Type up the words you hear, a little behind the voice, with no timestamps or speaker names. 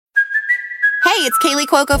it's Kaylee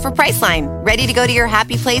Cuoco for Priceline. Ready to go to your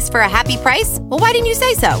happy place for a happy price? Well, why didn't you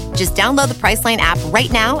say so? Just download the Priceline app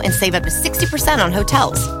right now and save up to 60% on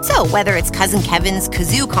hotels. So whether it's Cousin Kevin's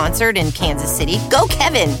Kazoo Concert in Kansas City, go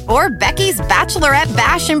Kevin, or Becky's Bachelorette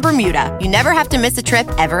Bash in Bermuda, you never have to miss a trip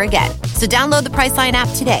ever again. So download the Priceline app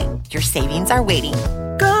today. Your savings are waiting.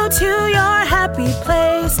 Go to your happy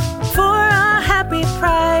place for a happy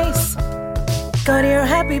price. Go to your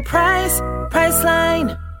happy price,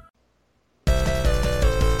 Priceline.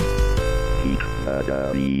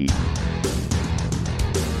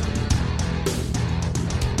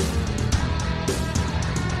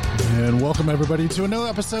 And welcome everybody to another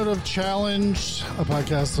episode of Challenge, a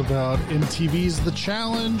podcast about MTV's The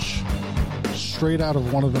Challenge, straight out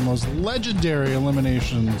of one of the most legendary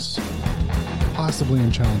eliminations possibly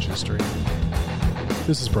in Challenge history.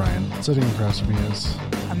 This is Brian. Sitting across from me is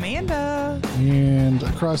Amanda. And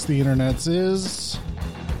across the internets is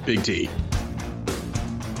Big T.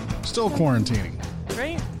 Still quarantining.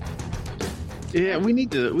 Right? Yeah, we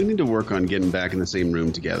need to work on getting back in the same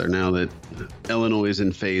room together now that Illinois is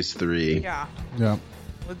in phase 3. Yeah. Yeah.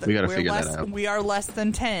 We got to figure that out. We are less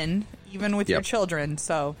than 10, even with your children,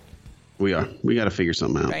 so. We are. We got to figure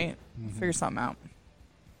something out. Right? Figure something out.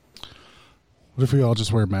 What if we all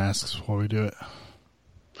just wear masks while we do it?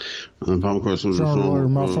 Great.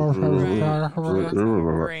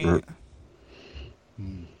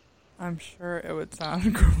 I'm sure it would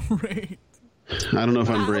sound great. I don't know if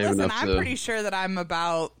I'm brave enough to. I'm pretty sure that I'm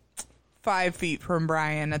about 5 feet from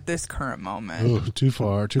Brian at this current moment. Ooh, too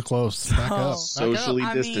far, too close. Back up. Socially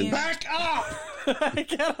distant. Back up!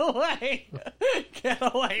 Get away! Get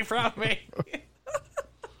away from me!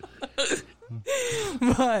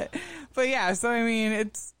 But yeah, so I mean,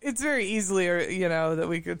 it's very easily, that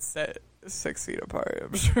we could sit 6 feet apart,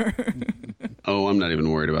 I'm sure. Oh, I'm not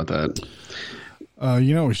even worried about that.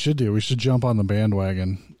 You know what we should do? We should jump on the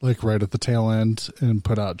bandwagon, like right at the tail end, and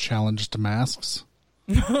put out challenged masks.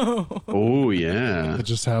 Oh, yeah. That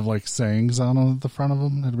just have like sayings on the front of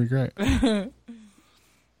them. That'd be great.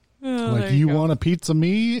 Like, you want a pizza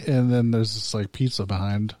me? And then there's this like pizza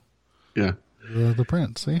behind Yeah. the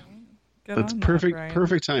print. See? That's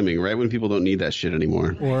perfect timing, right when people don't need that shit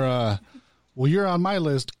anymore. Or, well, you're on my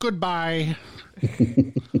list. Goodbye.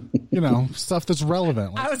 Stuff that's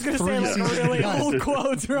relevant. Like I was going to say like really old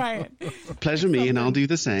quotes, right? Pleasure me, and I'll do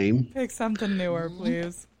the same. Pick something newer,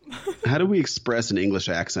 please. How do we express an English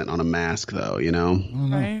accent on a mask, though,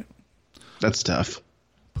 Right? That's tough.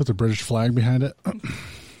 Put the British flag behind it.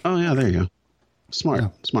 Oh, yeah, there you go. Smart.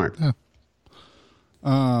 Yeah.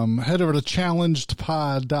 Head over to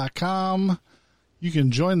challengedpod.com. You can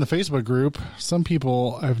join the Facebook group. Some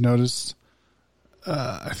people I've noticed,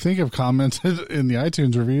 I think have commented in the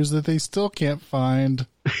iTunes reviews that they still can't find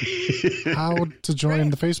how to join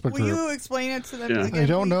the Facebook group. Will you explain it to them again? I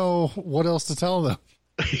don't know what else to tell them.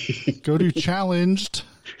 Go to challenged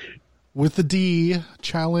with the D,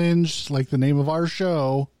 challenged, like the name of our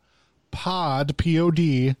show, pod,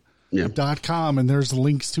 P-O-D, .com, and there's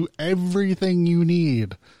links to everything you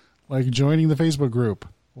need, like joining the Facebook group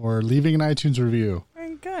or leaving an iTunes review.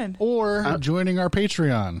 Very good. Or joining our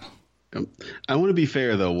Patreon. I want to be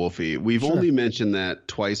fair, though, Wolfie. We've only mentioned that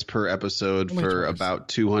twice per episode for about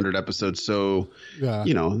 200 episodes. So,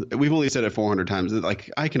 we've only said it 400 times.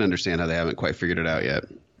 Like, I can understand how they haven't quite figured it out yet.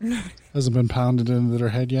 Hasn't been pounded into their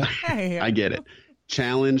head yet. Hey, I get it.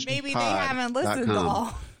 Challenged. Maybe they haven't listened to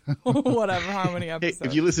all. Whatever, how many episodes. Hey,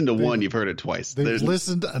 if you listen to one, you've heard it twice. They've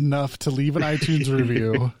listened enough to leave an iTunes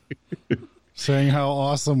review saying how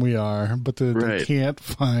awesome we are, but they can't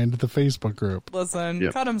find the Facebook group.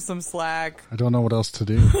 Listen, cut them some slack. I don't know what else to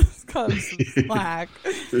do. Cut them some slack.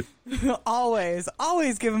 always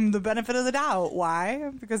give him the benefit of the doubt.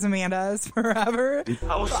 Why? Because Amanda is forever.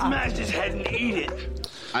 I will smash his head and eat it.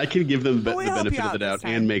 I can give them the benefit of the doubt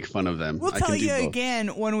and make fun of them. We'll tell you again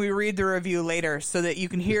when we read the review later so that you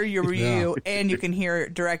can hear your review and you can hear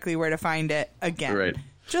directly where to find it again. Right.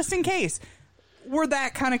 Just in case. We're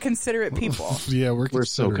that kind of considerate people. Yeah, we're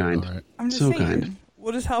so kind. Right. I'm just saying. Kind.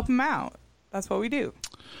 We'll just help them out. That's what we do.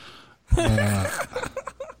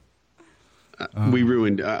 We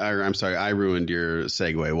ruined. I'm sorry, I ruined your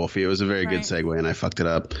segue, Wolfie. It was a very good segue, and I fucked it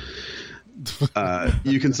up.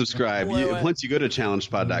 You can subscribe. Once you go to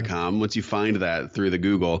challengepod.com, once you find that through the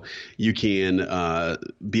Google, you can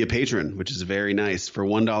be a patron, which is very nice. For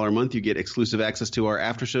 $1 a month, you get exclusive access to our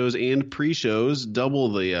after shows and pre-shows,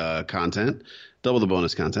 double the content. double the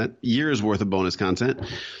bonus content, years worth of bonus content.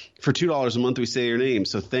 For $2 a month, we say your name.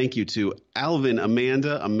 So thank you to Alvin,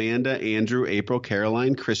 Amanda, Andrew, April,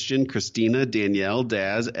 Caroline, Christian, Christina, Danielle,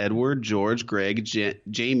 Daz, Edward, George, Greg,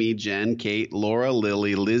 Jamie, Jen, Kate, Laura,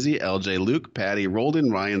 Lily, Lizzie, LJ, Luke, Patty,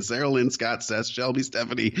 Rolden, Ryan, Sarah Lynn, Scott, Seth, Shelby,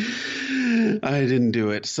 Stephanie. I didn't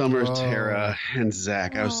do it. Summer, Tara, and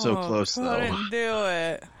Zach. I was so close, though. Couldn't do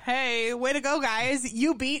it. Hey, way to go, guys.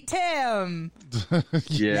 You beat Tim.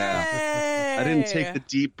 Yeah. Yay. I didn't take the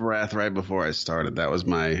deep breath right before I started. That was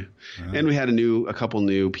my... And we had a couple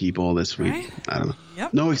new people this week. Right? I don't know.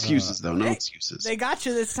 Yep. No excuses, though. No excuses. They got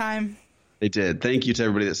you this time. They did. Thank you to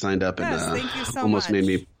everybody that signed up. Yes, and thank you so almost much. made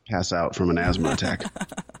me pass out from an asthma attack.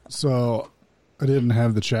 So I didn't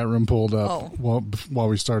have the chat room pulled up while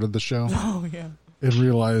we started the show. Oh, yeah. And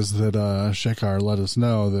realized that Shekar let us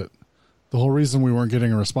know that the whole reason we weren't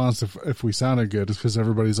getting a response if we sounded good is because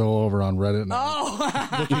everybody's all over on Reddit now,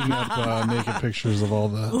 looking up naked pictures of all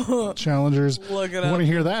the challengers. Look it You up. want to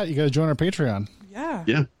hear that? You got to join our Patreon. Yeah.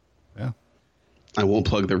 Yeah. Yeah. I won't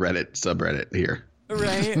plug the Reddit subreddit here.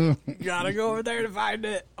 Right? You gotta go over there to find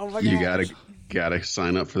it. Oh, my God. You gotta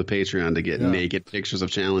sign up for the Patreon to get naked pictures of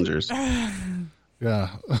challengers. Yeah.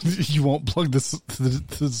 You won't plug the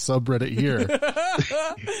subreddit here.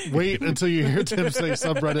 Wait until you hear Tim say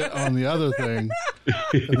subreddit on the other thing,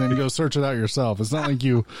 and then go search it out yourself. It's not like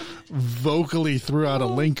you vocally threw out a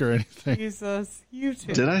link or anything. Jesus. You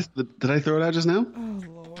too. Did I throw it out just now? Oh,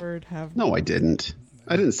 Lord have No, I didn't.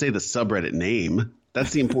 I didn't say the subreddit name.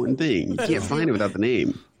 That's the important thing. You can't find it without the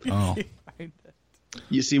name. Oh,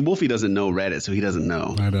 You see, Wolfie doesn't know Reddit, so he doesn't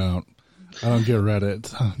know. I don't get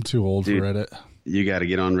Reddit. I'm too old for Reddit. You got to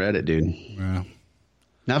get on Reddit, dude. Yeah.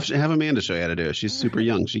 Now have Amanda show you how to do it. She's super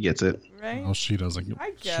young. She gets it. Right? Oh, she doesn't.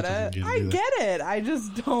 I she get doesn't it. I either. get it. I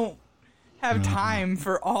just don't have time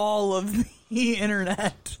for all of the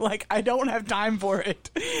internet. Like, I don't have time for it.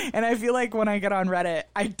 And I feel like when I get on Reddit,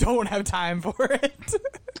 I don't have time for it.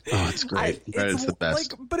 Oh, it's great. Reddit's the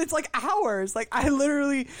best. But it's like hours. Like, I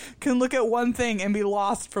literally can look at one thing and be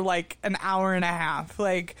lost for like an hour and a half.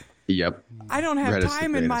 Like, Yep. I don't have Reddit's the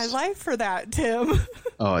time in my greatest. life for that, Tim.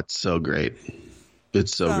 Oh, it's so great.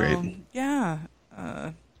 It's so great. Yeah.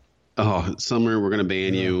 Oh, Summer, we're going to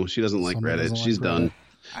ban you. She doesn't like Summer Reddit. doesn't She's like done.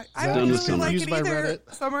 Reddit. I Done don't with really Summer. like Used it by either,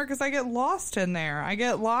 Reddit. Summer, because I get lost in there. I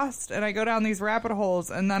get lost and I go down these rabbit holes,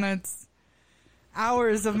 and then it's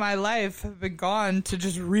hours of my life have been gone to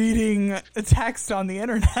just reading a text on the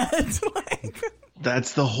internet. Like,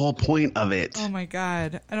 That's the whole point of it. oh my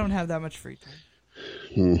God, I don't have that much free time.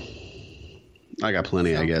 I got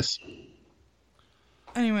plenty, I guess.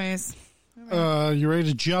 Anyways, You ready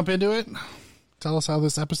to jump into it? Tell us how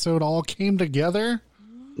this episode all came together.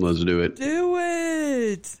 Let's do it. do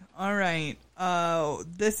it. All right.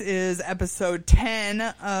 This is episode 10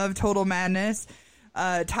 of Total Madness,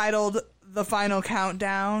 titled The Final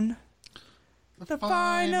Countdown. The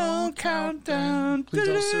Final Countdown. Please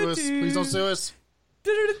don't sue us. Please don't sue us.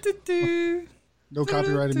 No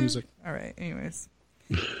copyrighted music. All right. Anyways,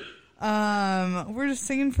 we're just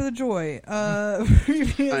singing for the joy.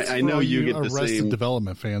 I know you get the Arrested same.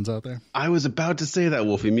 Development fans out there. I was about to say that,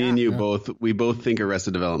 Wolfie. Me and you both think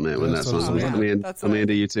Arrested Development when that That's song what comes I on. was thinking. That's what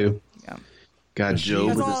Amanda, you too? Yeah. God, Job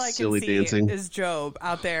That's with all I his can silly see dancing. is Job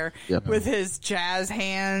out there Yep. with his jazz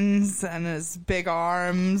hands and his big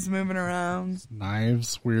arms moving around.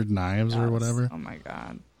 Knives, weird knives or whatever. Oh my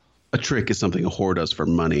God. A trick is something a whore does for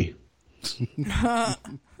money.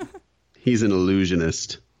 He's an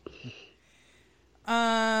illusionist.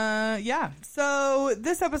 Yeah. So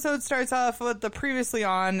this episode starts off with the previously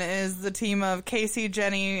on is the team of Casey,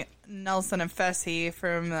 Jenny, Nelson, and Fessy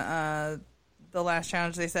from the last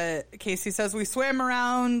challenge. They said Casey says we swam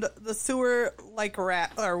around the sewer like a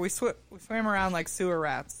rat, or we swam around like sewer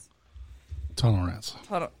rats. Tunnel rats.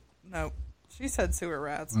 No, she said sewer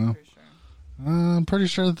rats. I'm pretty sure. I'm pretty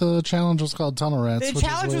sure the challenge was called Tunnel Rats. The which is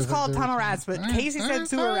challenge what was I think called they were Tunnel saying. Rats, but All right, Casey all said right,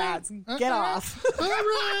 sewer all right, rats. all Get right, off. All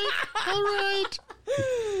right. All right.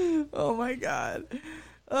 Oh my God.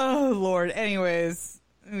 Oh Lord. Anyways,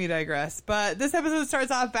 we digress. But this episode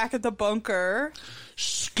starts off back at the bunker.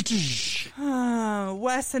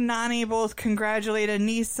 Wes and Nani both congratulate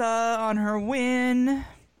Anissa on her win.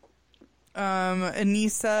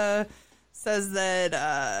 Anissa says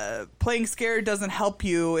that playing scared doesn't help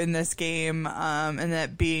you in this game, and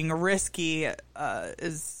that being risky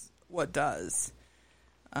is what does.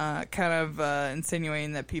 Kind of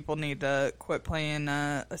insinuating that people need to quit playing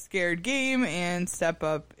a scared game and step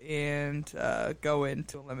up and go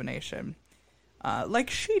into elimination, like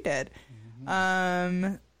she did.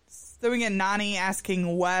 Then we get Nani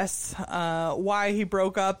asking Wes why he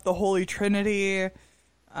broke up the Holy Trinity.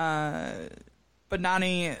 But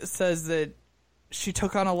Nani says that she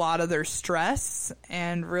took on a lot of their stress,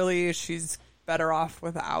 and really she's better off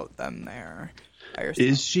without them there.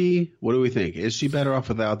 Is she? What do we think? Is she better off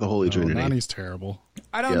without the Holy Trinity? Nani's terrible.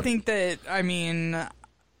 I don't think that, I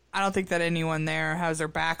don't think that anyone there has her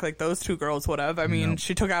back like those two girls would have. I mean,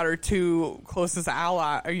 she took out her two closest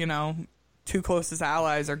allies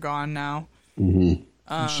are gone now.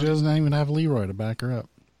 Mm-hmm. She doesn't even have Leroy to back her up.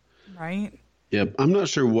 Right? Yep. I'm not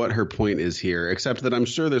sure what her point is here, except that I'm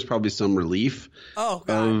sure there's probably some relief. Oh,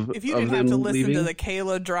 God. If you didn't have to listen to the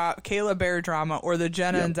Kayla Bear drama or the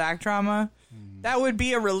Jenna and Zach drama, that would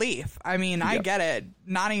be a relief. I mean, I get it.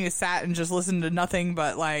 Nani sat and just listened to nothing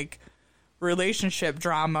but, like, relationship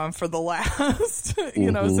drama for the last,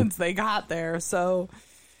 since they got there. So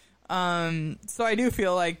I do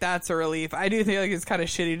feel like that's a relief. I do feel like it's kind of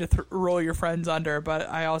shitty to roll your friends under, but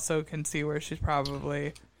I also can see where she's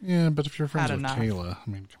probably... Yeah, but if you're friends with Kayla, I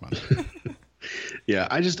mean, come on. Yeah,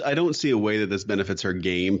 I don't see a way that this benefits her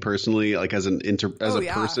game personally. Like as a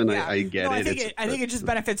person, I get it. I think it just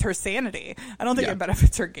benefits her sanity. I don't think it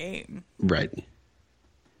benefits her game. Right.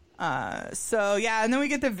 So yeah, and then we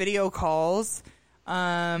get the video calls.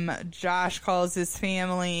 Josh calls his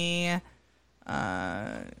family.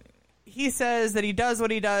 He says that he does what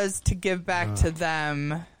he does to give back to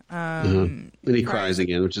them. And he cries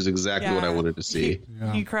again, which is exactly what I wanted to see.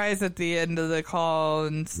 He cries at the end of the call,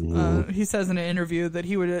 and he says in an interview that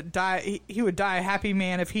he would die. He would die a happy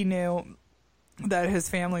man if he knew that his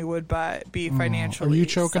family would be financially. Are you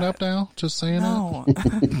choking up now? Just saying no.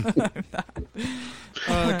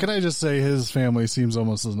 Can I just say his family seems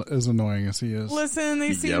almost as annoying as he is? Listen,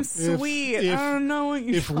 they seem sweet. I don't know what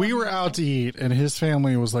you're If we were out to eat and his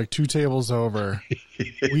family was like 2 tables over,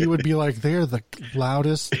 we would be like, they're the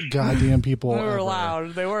loudest goddamn people They were ever.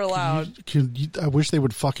 loud. They were loud. I wish they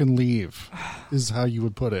would fucking leave, is how you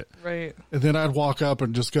would put it. Right. And then I'd walk up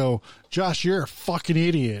and just go, Josh, you're a fucking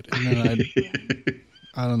idiot. And then I'd,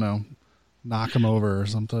 I don't know, knock him over or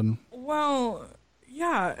something. Well,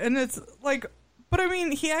 yeah. And it's like, but I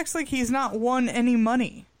mean, he acts like he's not won any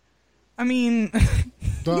money. I mean,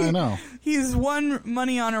 I know. He's won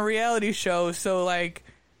money on a reality show, so like.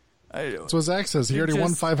 That's what Zach says. He already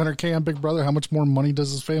won $500K on Big Brother. How much more money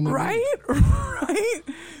does his family need? Right?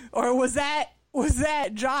 Or was that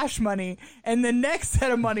Josh money? And the next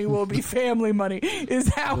set of money will be family money. Is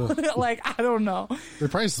that like, I don't know. They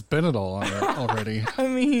probably spent it all on it already. I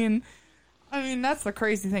mean, that's the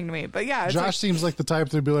crazy thing to me. But yeah, Josh seems like the type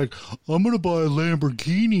to be like, I'm going to buy a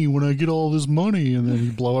Lamborghini when I get all this money. And then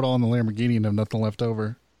you blow it all on the Lamborghini and have nothing left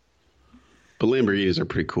over. But Lamborghinis are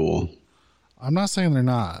pretty cool. I'm not saying they're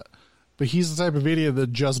not. But he's the type of idiot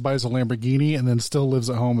that just buys a Lamborghini and then still lives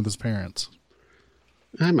at home with his parents.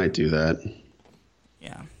 I might do that.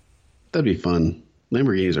 Yeah. That'd be fun.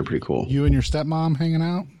 Lamborghinis are pretty cool. You and your stepmom hanging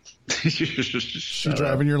out? She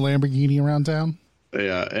driving your Lamborghini around town?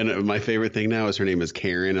 Yeah, and my favorite thing now is her name is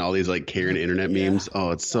Karen. All these like Karen internet memes.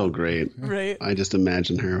 Oh, it's so great. Right. I just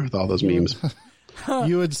imagine her with all those memes.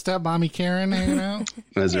 You and stepmommy Karen hanging out?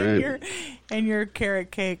 That's right. And your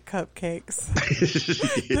carrot cake cupcakes.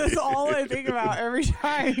 That's all I think about every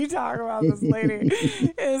time you talk about this lady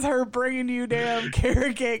is her bringing you damn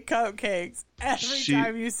carrot cake cupcakes every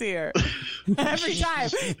time you see her. Every time.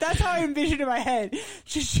 That's how I envision in my head.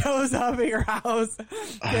 She shows up at your house,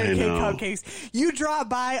 carrot cake cupcakes. You drop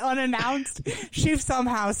by unannounced. She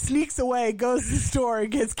somehow sneaks away, goes to the store,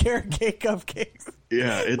 and gets carrot cake cupcakes.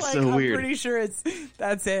 Yeah, it's like, so weird. I'm pretty sure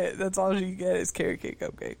that's it. That's all you get is carrot cake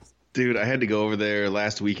cupcakes. Dude, I had to go over there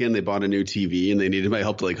last weekend. They bought a new TV and they needed my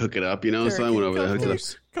help to like hook it up, Carrot so I went over there, hooked it up.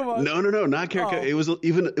 Come on. No, not carrot cake. It was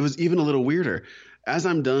even a little weirder. As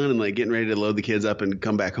I'm done and like getting ready to load the kids up and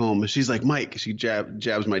come back home, she's like, Mike. She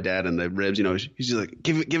jabs my dad in the ribs. She's like,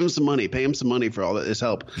 give him some money, pay him some money for all this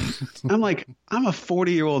help. I'm like, I'm a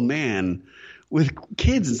 40-year-old man with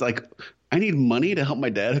kids. It's like, I need money to help my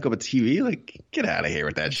dad hook up a TV. Like, get out of here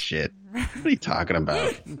with that shit. What are you talking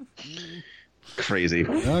about? Crazy.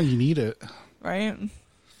 No, you need it. Right?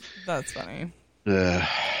 That's funny.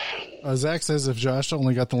 Zach says if Josh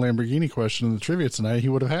only got the Lamborghini question in the trivia tonight, he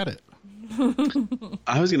would have had it.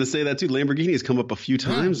 I was going to say that too. Lamborghini's come up a few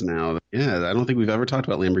times now. Yeah, I don't think we've ever talked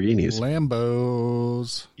about Lamborghinis.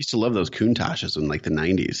 Lambos. Used to love those Countachs in like the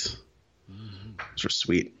 90s. Those were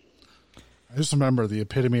sweet. I just remember the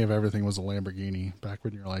epitome of everything was a Lamborghini back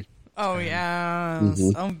when you're like, oh, yeah.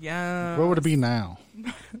 Oh, yeah. What would it be now?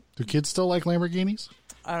 Do kids still like Lamborghinis?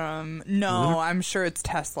 No, I'm sure it's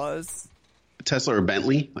Teslas. Tesla or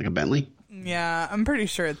Bentley? Like a Bentley? Yeah, I'm pretty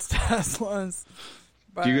sure it's Teslas.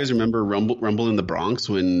 But, do you guys remember Rumble in the Bronx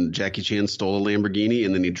when Jackie Chan stole a Lamborghini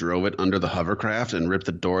and then he drove it under the hovercraft and ripped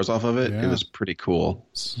the doors off of it? Yeah. It was pretty cool.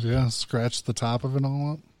 Yeah, scratched the top of it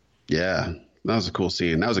all up. Yeah, that was a cool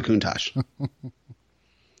scene. That was a Countach.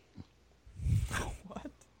 what?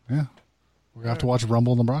 Yeah. We're going to have to watch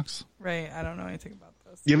Rumble in the Bronx. Right. I don't know anything about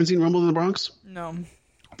this. You haven't seen Rumble in the Bronx? No.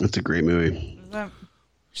 That's a great movie. Is that...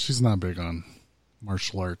 She's not big on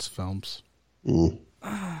martial arts films.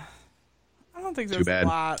 I don't think there's a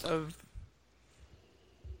lot of.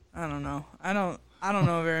 I don't know. I don't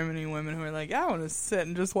know very many women who are like, I want to sit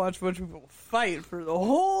and just watch a bunch of people fight for the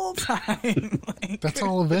whole time. Like, That's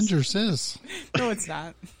all Avengers is. No, it's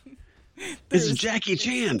not. It's Jackie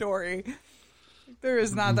Chan. Story. There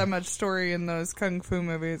is not that much story in those kung fu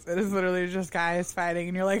movies. It is literally just guys fighting,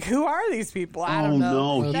 and you're like, "Who are these people?" I don't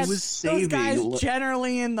know. No, he was saving. Those guys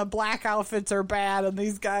generally in the black outfits are bad, and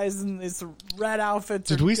these guys in these red outfits.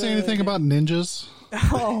 Did we say anything about ninjas?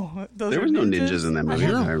 Oh, those there was no ninjas in that movie.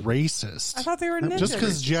 You're racist. I thought they were ninjas. Just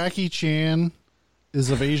because Jackie Chan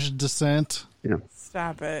is of Asian descent. Yeah.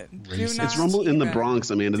 Stop it. It's Rumble in the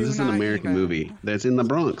Bronx, Amanda. This is an American movie that's in the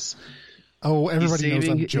Bronx. Oh, everybody knows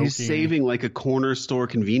I'm joking. He's saving like a corner store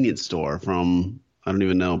convenience store from, I don't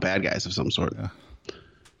even know, bad guys of some sort. Yeah.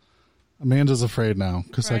 Amanda's afraid now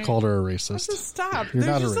because I called her a racist. Just stop. You're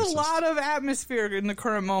There's not just a lot of atmosphere in the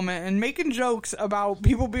current moment, and making jokes about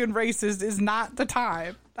people being racist is not the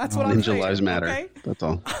time. That's what I'm saying. Ninja lives matter. Okay? That's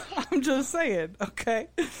all. I'm just saying, okay?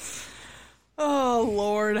 Oh,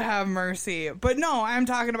 Lord have mercy. But no, I'm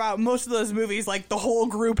talking about most of those movies, like the whole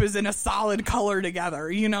group is in a solid color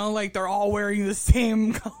together, you know? Like they're all wearing the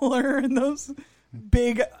same color in those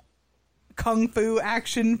big kung fu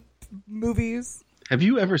action movies. Have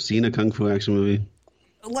you ever seen a kung fu action movie?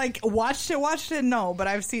 Like, watched it, no, but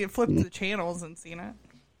I've seen it, flipped the channels and seen it.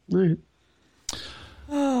 Right.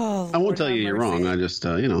 Oh, I won't tell you you're wrong. I just,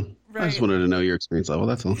 I just wanted to know your experience level.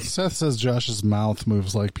 That's all. Seth says Josh's mouth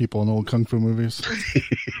moves like people in old kung fu movies.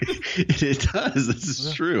 It does. This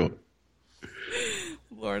is true.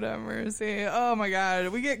 Lord have mercy. Oh my God.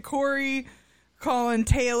 We get Corey calling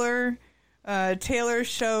Taylor. Taylor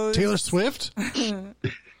shows Taylor Swift?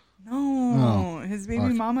 No, his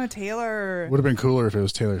baby mama Taylor. Would have been cooler if it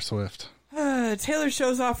was Taylor Swift. Taylor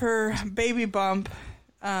shows off her baby bump.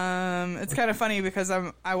 It's kind of funny because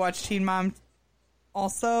I watch Teen Mom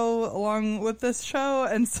also along with this show,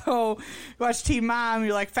 and so you watch Teen Mom,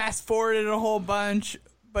 you're like fast forwarded a whole bunch,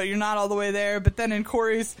 but you're not all the way there. But then in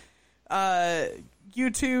Corey's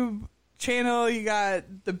YouTube channel, you got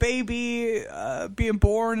the baby being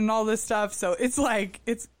born and all this stuff. So it's like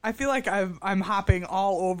I feel like I'm hopping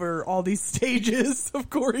all over all these stages of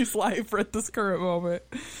Corey's life at this current moment.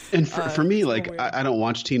 And for me, like I don't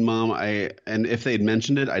watch Teen Mom. And if they'd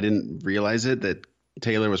mentioned it, I didn't realize it that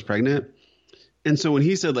Taylor was pregnant. And so when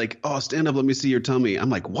he said like, "Oh, stand up, let me see your tummy," I'm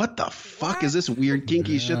like, "What the fuck is this weird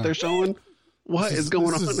kinky shit they're showing? What is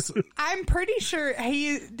going on?" I'm pretty sure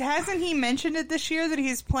he mentioned it this year that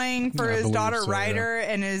he's playing for his daughter Ryder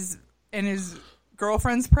and his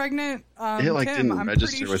girlfriend's pregnant. It like Tim, didn't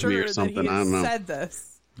register with me or something. I don't know. Said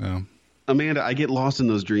this. Yeah. Amanda, I get lost in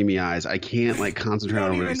those dreamy eyes. I can't like concentrate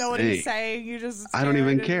on what he's saying. You don't even know what he's saying. You just I don't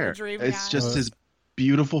even care. It's just his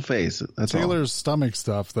beautiful face. That's Taylor's stomach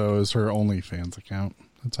stuff though is her OnlyFans account.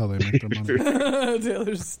 That's how they make their money.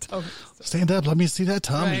 Taylor's stomach stuff. Stand up, let me see that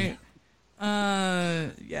tummy. Right.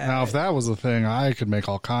 Yeah. Now, if that was a thing, I could make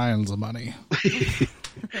all kinds of money.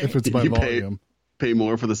 If it's by volume. Pay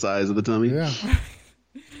more for the size of the tummy. Yeah.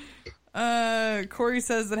 Corey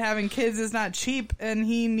says that having kids is not cheap and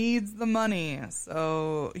he needs the money.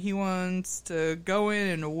 So he wants to go in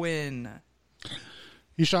and win.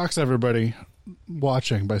 He shocks everybody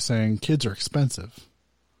watching by saying kids are expensive.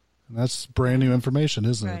 And that's brand new information,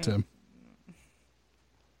 isn't it, Tim?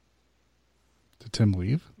 Did Tim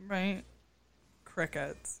leave? Right.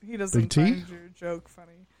 Crickets. He doesn't find your joke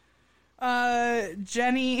funny.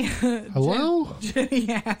 Jenny. Hello? Jenny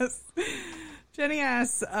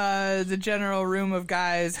asks the general room of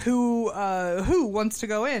guys who wants to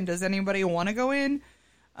go in. Does anybody want to go in?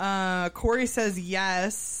 Corey says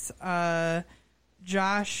yes.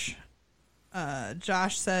 Josh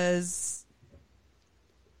says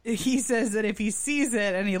he says that if he sees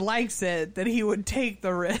it and he likes it, that he would take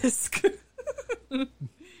the risk.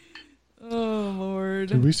 Oh, Lord.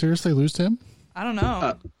 Did we seriously lose Tim? I don't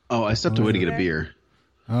know. I stepped away to get a beer.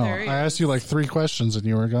 Oh, I asked you like 3 questions and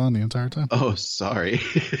you were gone the entire time. Oh, sorry.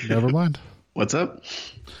 Never mind. What's up?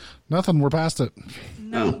 Nothing. We're past it.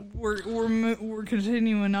 No, we're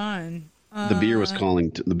continuing on. The beer was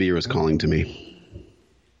calling. The beer was calling to me.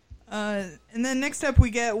 And then next up, we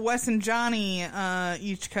get Wes and Johnny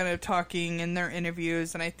each kind of talking in their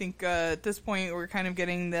interviews. And I think at this point, we're kind of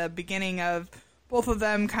getting the beginning of both of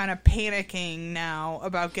them kind of panicking now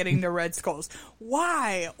about getting the Red Skulls.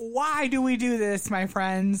 Why? Why do we do this, my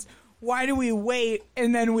friends? Why do we wait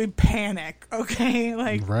and then we panic? Okay?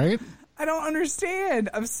 Like, right? I don't understand.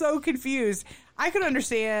 I'm so confused. I could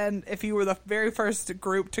understand if you were the very first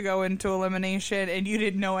group to go into elimination and you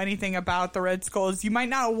didn't know anything about the Red Skulls. You might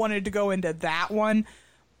not have wanted to go into that one,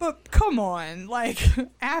 but come on. Like,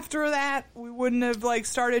 after that, we wouldn't have, like,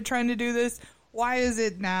 started trying to do this. Why is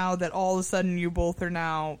it now that all of a sudden you both are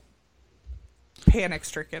now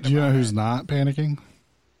panic-stricken? Do you know who's not panicking?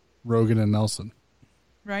 Rogan and Nelson.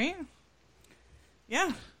 Right?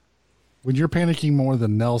 Yeah. When you're panicking more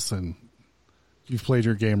than Nelson, you've played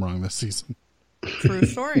your game wrong this season. True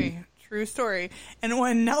story. True story. And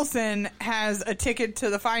when Nelson has a ticket to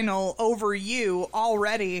the final over you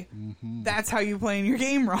already, that's how you playing your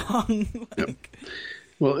game wrong. Yep.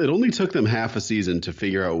 Well, it only took them half a season to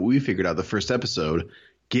figure out what we figured out the first episode.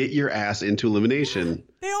 Get your ass into elimination.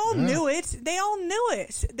 They all knew it. They all knew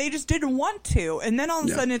it. They just didn't want to. And then all of a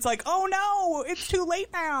sudden it's like, oh no, it's too late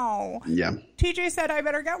now. Yeah. TJ said, I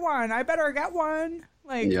better get one. I better get one.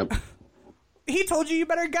 Like, yep. He told you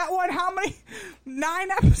better get one. How many?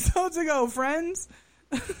 9 episodes ago, friends.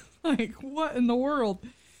 Like, what in the world?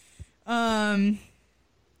 Yeah,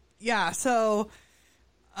 so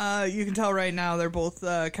you can tell right now they're both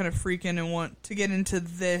kind of freaking and want to get into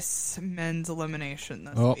this men's elimination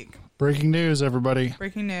this week. Breaking news, everybody.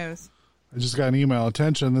 Breaking news. I just got an email.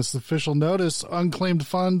 Attention, this official notice. Unclaimed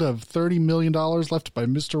fund of $30 million left by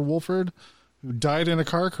Mr. Wolford, who died in a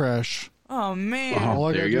car crash. Oh, man. All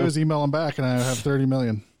I got to do is email him back, and I have $30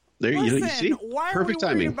 million. There you see? Why Perfect are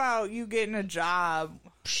we worried timing. about you getting a job?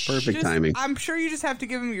 Perfect timing. I'm sure you just have to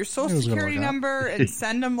give him your social security number and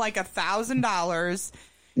send him like $1,000,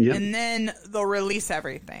 and then they'll release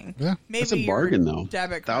everything. Yeah, maybe that's a bargain though.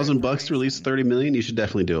 $1,000 to release 30 million. You should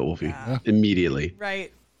definitely do it, Wolfie. Yeah. Immediately.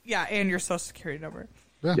 Right? Yeah, and your social security number.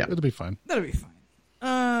 Yeah, it'll be fine. That'll be fine.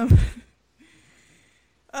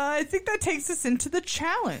 I think that takes us into the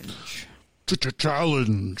challenge.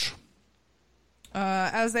 Challenge.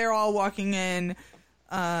 As they're all walking in,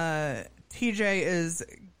 TJ is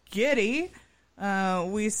giddy.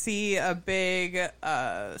 We see a big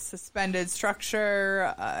suspended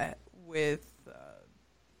structure with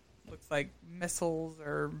looks like missiles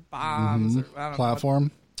or bombs or I don't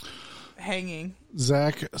platform know, hanging.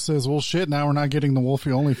 Zach says, well, shit, now we're not getting the Wolfie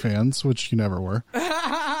OnlyFans, which you never were.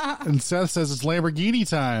 And Seth says it's Lamborghini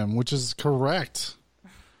time, which is correct.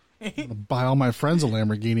 I'm gonna buy all my friends a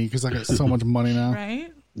Lamborghini because I got so much money now.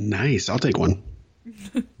 Right? Nice. I'll take one.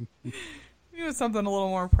 You know, something a little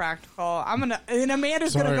more practical.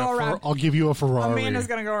 Amanda's gonna go around. I'll give you a Ferrari. Amanda's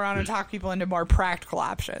gonna go around and talk people into more practical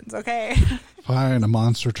options. Okay. Fine, a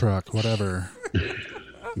monster truck, whatever.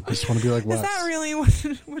 I just want to be like Wes. Is that really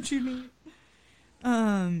what you need?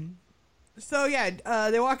 So yeah,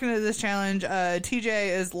 they walk into this challenge.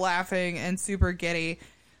 TJ is laughing and super giddy.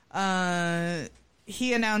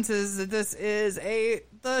 He announces that this is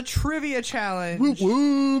the trivia challenge. Whoop,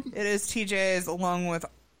 whoop. It is TJ's, along with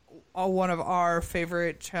one of our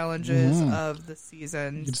favorite challenges of the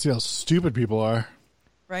season. You can see how stupid people are.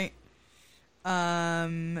 Right.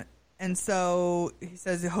 And so he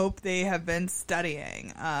says, I hope they have been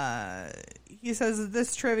studying. He says that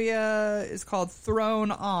this trivia is called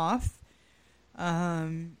Thrown Off.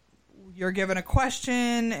 You're given a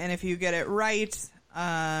question, and if you get it right,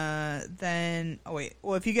 if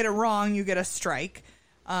you get it wrong, you get a strike,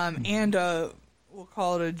 and we'll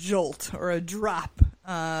call it a jolt or a drop.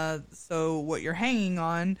 So what you're hanging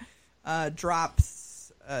on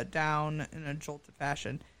drops down in a jolted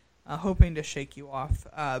fashion, hoping to shake you off.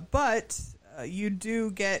 But you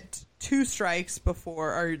do get 2 strikes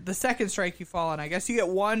before, or the second strike you fall in. I guess you get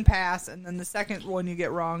 1 pass, and then the second one you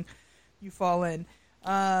get wrong, you fall in.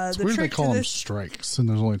 It's weird they call them strikes, and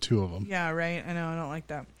there's only 2 of them. Yeah, right. I know. I don't like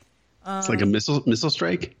that. It's like a missile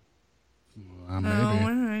strike. Maybe. I don't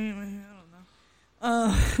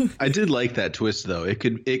know. I did like that twist, though. It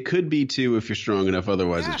could be 2 if you're strong enough.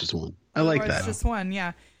 Otherwise, it's just 1. I like that. It's just 1.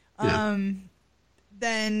 Yeah.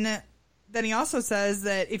 Then he also says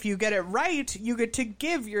that if you get it right, you get to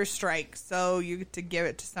give your strike, so you get to give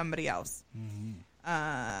it to somebody else.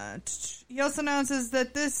 He also announces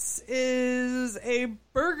that this is a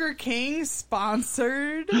Burger King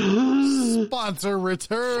sponsored sponsor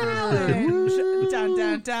return challenge. Dun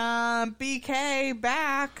dun dun. BK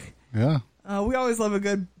back. Yeah. We always love a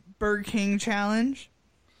good Burger King challenge.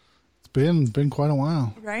 It's been quite a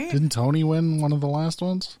while, right? Didn't Tony win one of the last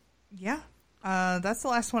ones? Yeah. That's the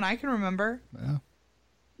last one I can remember.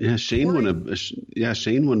 Yeah, Shane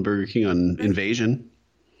won Burger King on Invasion.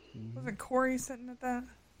 Wasn't Corey sitting at that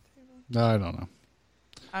table? No, I don't know.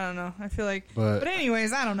 I don't know. I feel like, but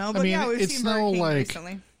anyways, I don't know. But yeah, we've seen Burger King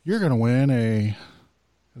recently. You're gonna win and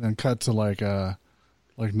then cut to like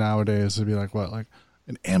nowadays it'd be like what, like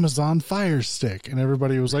an Amazon Fire Stick, and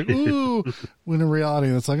everybody was like, ooh. When in reality,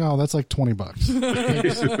 it's like, oh, that's like $20.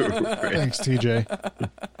 Thanks, TJ.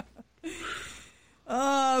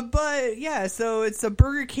 But yeah, so it's a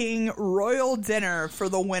Burger King royal dinner for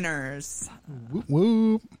the winners. Whoop,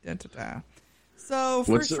 whoop. So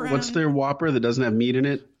what's their Whopper that doesn't have meat in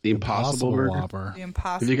it? The Impossible Burger. Whopper. The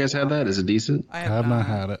Impossible. Have you guys had that? Is it decent? I have not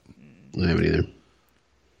had it. I haven't either.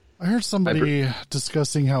 I heard somebody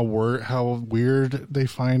discussing how weird they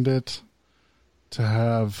find it to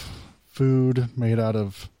have food made out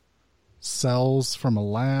of cells from a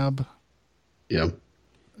lab. Yeah.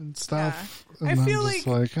 And stuff. Yeah. And I feel like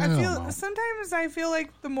sometimes I feel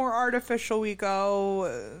like the more artificial we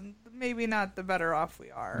go, maybe not the better off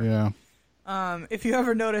we are. Yeah. If you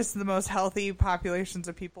ever notice, the most healthy populations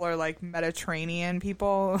of people are like Mediterranean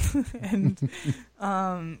people, and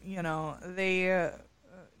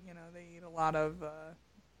they eat a lot of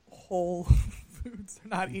whole foods.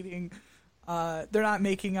 They're not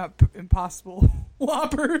making up Impossible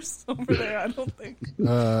Whoppers over there, I don't think.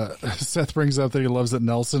 Seth brings up that he loves that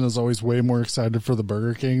Nelson is always way more excited for the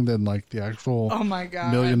Burger King than like the actual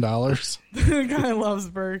 $1 million. The guy loves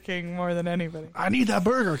Burger King more than anybody. I need that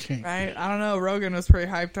Burger King. Right? I don't know. Rogan was pretty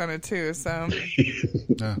hyped on it too, so.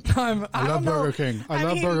 Yeah. I love Burger King. I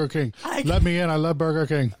love Burger King. Let me in. I love Burger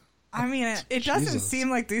King. I mean, it doesn't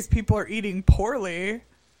seem like these people are eating poorly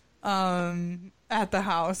at the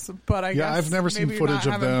house, but I guess I've never seen footage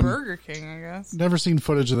of them. Burger King, I guess. Never seen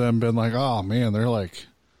footage of them been like, oh man, they're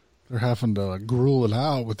having to gruel it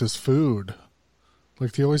out with this food.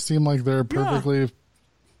 Like they always seem like they're perfectly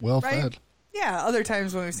well fed. Yeah, other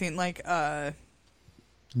times when we've seen like it's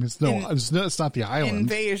not the island.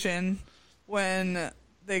 Invasion when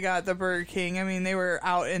they got the Burger King. I mean, they were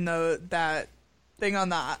out in that thing on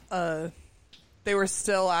the they were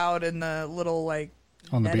still out in the little like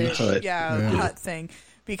on the beach hut thing,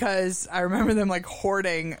 because I remember them like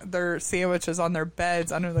hoarding their sandwiches on their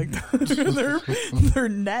beds under like their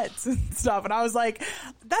nets and stuff, and I was like,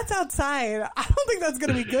 that's outside. I don't think that's going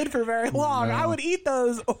to be good for very long. No. I would eat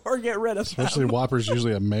those or get rid of them. Especially Whoppers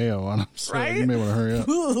usually have mayo on them, so right? You may want to hurry up.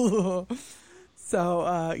 So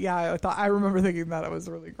I remember thinking that it was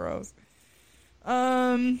really gross.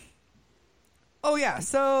 Oh yeah,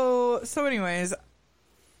 so anyways,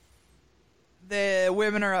 the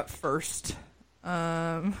women are up first.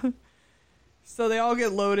 So they all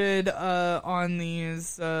get loaded on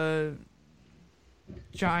these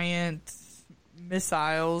giant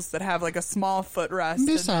missiles that have like a small footrest.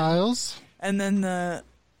 Missiles. And then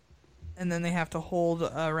they have to hold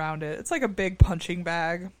around it. It's like a big punching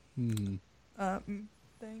bag thing.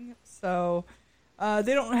 So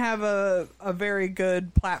they don't have a very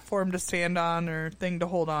good platform to stand on or thing to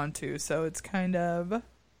hold on to. So it's kind of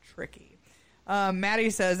tricky.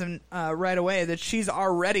 Maddie says right away that she's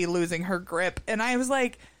already losing her grip. And I was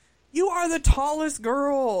like, you are the tallest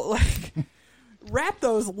girl. Like, wrap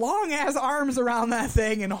those long-ass arms around that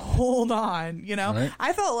thing and hold on, you know? Right.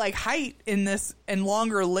 I felt like height in this and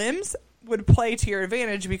longer limbs would play to your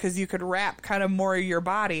advantage because you could wrap kind of more of your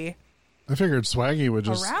body. I figured Swaggy would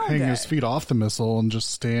just hang his feet off the missile and just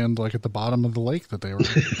stand like at the bottom of the lake that they were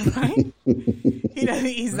in. Right?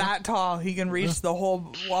 He's that tall. He can reach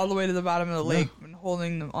all the way to the bottom of the lake and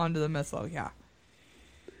holding them onto the missile. Yeah.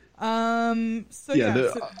 I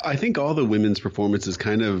think all the women's performances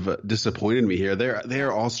kind of disappointed me here.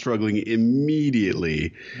 They're all struggling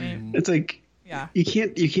immediately. Mm. It's like you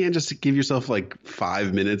can't just give yourself like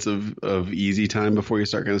 5 minutes of easy time before you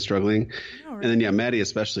start kind of struggling. No, right. And then Maddie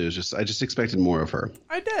especially I just expected more of her.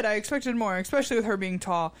 I did. I expected more, especially with her being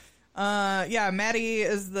tall. Maddie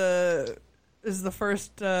is the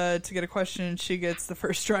first to get a question. She gets the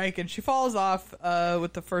first strike and she falls off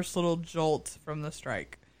with the first little jolt from the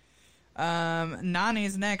strike.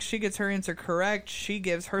 Nani's next. She gets her answer correct. She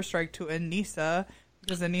gives her strike to Anissa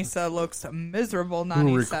because Anissa looks miserable.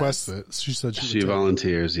 Nani requests it. She said she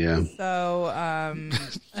volunteers. Yeah. So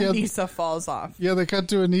Anissa falls off. Yeah, they cut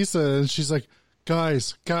to Anissa and she's like,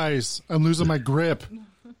 "Guys, I'm losing my grip,"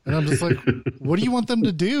 and I'm just like, "What do you want them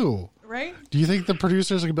to do?" Right? Do you think the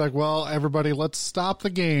producers are going to be like, well, everybody, let's stop the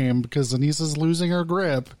game because Anissa's losing her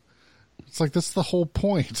grip? It's like, that's the whole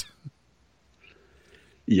point.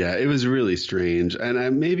 Yeah, it was really strange.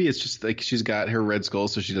 And maybe it's just like she's got her red skull,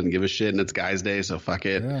 so she doesn't give a shit, and it's Guys' Day, so fuck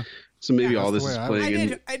it. Yeah. So maybe all this is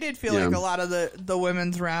playing. I did feel like a lot of the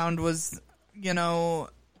women's round was,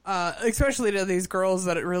 especially to these girls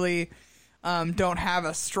that really don't have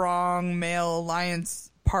a strong male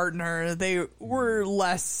alliance partner. They were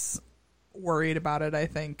less worried about it, I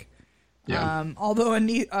think. Yeah. Although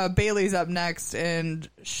Bailey's up next, and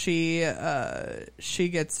she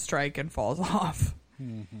gets strike and falls off.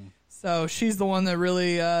 Mm-hmm. So she's the one that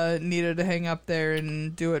really needed to hang up there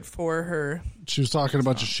and do it for her. She was talking a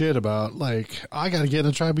bunch of shit about, like, I got to get in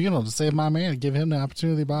the tribunal to save my man, give him the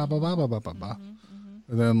opportunity, blah, blah, blah, blah, blah, blah, blah.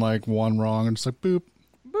 And then, like, one wrong, and it's like, boop.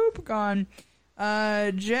 Boop, gone.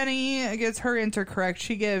 Jenny gets her answer correct.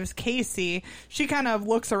 She gives Casey. She kind of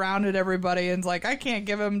looks around at everybody and's like, I can't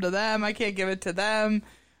give him to them. I can't give it to them.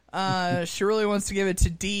 She really wants to give it to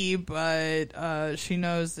Dee, but she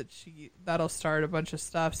knows that that'll start a bunch of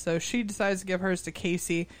stuff. So she decides to give hers to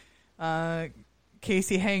Casey.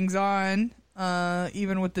 Casey hangs on,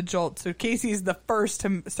 even with the jolt. So Casey's the first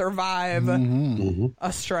to survive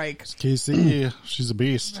a strike. Casey, she's a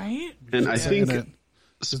beast. Right? And I think,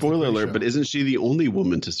 spoiler alert, but isn't she the only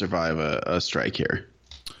woman to survive a strike here?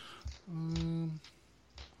 I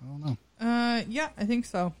don't know. Yeah, I think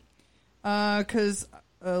so. Because...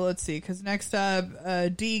 let's see, because next up,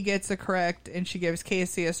 Dee gets it correct, and she gives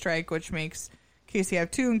Casey a strike, which makes Casey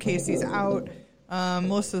have 2, and Casey's out.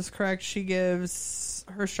 Melissa's correct. She gives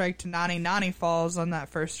her strike to Nani. Nani falls on that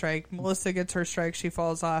first strike. Melissa gets her strike. She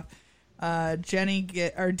falls off.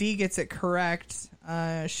 Dee gets it correct.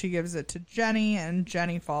 She gives it to Jenny, and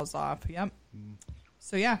Jenny falls off. Yep.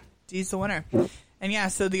 So, yeah, Dee's the winner. And, yeah,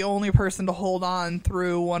 so the only person to hold on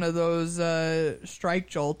through one of those strike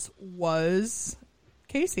jolts was...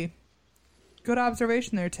 Casey. Good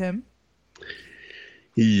observation there, Tim.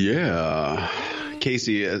 Yeah.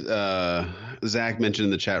 Casey, Zach mentioned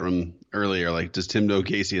in the chat room earlier, like, does Tim know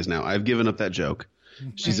Casey is now? I've given up that joke.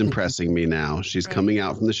 She's impressing me now. She's coming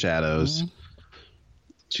out from the shadows.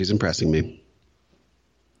 She's impressing me.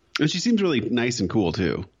 And she seems really nice and cool,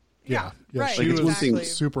 too. Yeah. Right, She was exactly.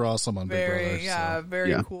 super awesome on Big Brother.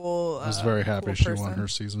 Very cool. I was very happy she won her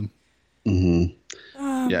season. Mm-hmm.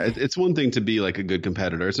 It's one thing to be like a good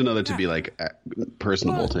competitor. It's another to be like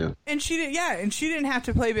personable too. And she didn't have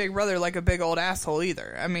to play Big Brother like a big old asshole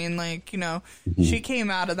either. I mean, like, she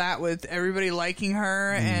came out of that with everybody liking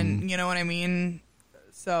her, and you know what I mean.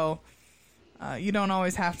 So you don't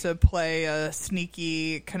always have to play a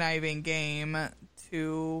sneaky, conniving game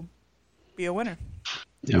to be a winner.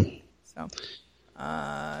 Yeah. So,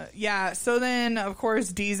 So then, of course,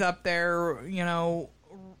 Dee's up there.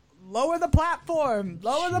 Lower the platform.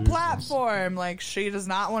 Like, she does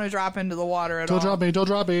not want to drop into the water at all. Don't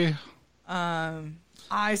drop me.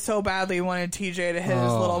 I so badly wanted TJ to hit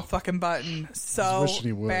his little fucking button. So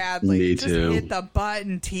badly. Me Just too. hit the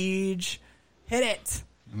button, Tej. Hit it.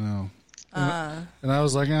 No. And I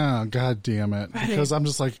was like, oh, God damn it. Because I'm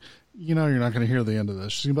just like, you're not going to hear the end of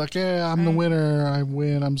this. She's like, yeah, I'm the winner. I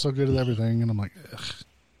win. I'm so good at everything. And I'm like, ugh.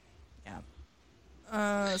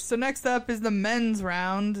 So next up is the men's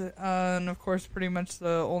round, and of course, pretty much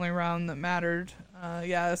the only round that mattered.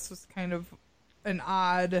 This was kind of an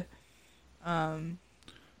odd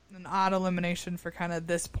elimination for kind of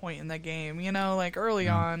this point in the game. Like early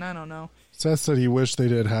on, I don't know. Seth said he wished they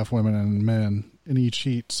did half women and men in each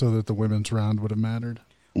heat so that the women's round would have mattered.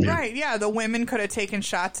 Yeah. Right, yeah, the women could have taken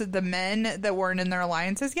shots at the men that weren't in their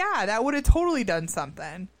alliances. Yeah, that would have totally done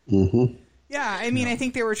something. Mm-hmm. Yeah, I mean, I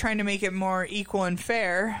think they were trying to make it more equal and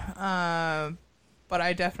fair, but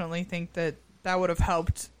I definitely think that would have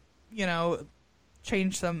helped,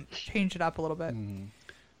 change it up a little bit.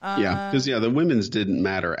 Because the women's didn't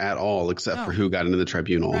matter at all except for who got into the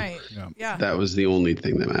tribunal. Right. Yeah. That was the only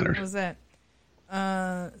thing that mattered. That was it.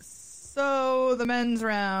 So the men's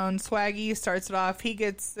round, Swaggy starts it off. He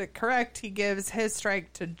gets it correct. He gives his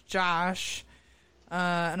strike to Josh,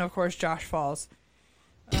 and of course Josh falls.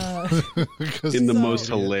 In the most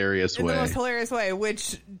hilarious way. In the most hilarious way,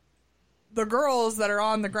 which the girls that are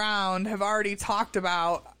on the ground have already talked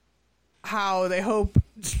about how they hope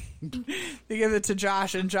they give it to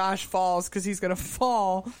Josh and Josh falls because he's going to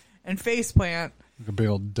fall and faceplant. Like a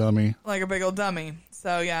big old dummy.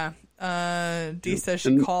 So, yeah. Dee says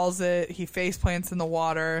she calls it. He faceplants in the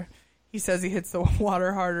water. He says he hits the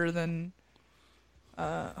water harder than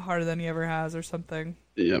he ever has or something.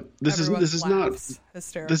 Yep. This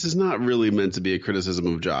is not really meant to be a criticism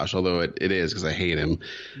of Josh, although it is because I hate him.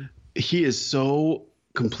 He is so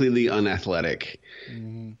completely unathletic.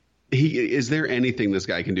 Mm-hmm. Is there anything this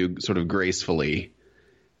guy can do sort of gracefully?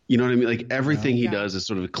 You know what I mean? Like everything he does is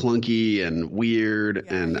sort of clunky and weird,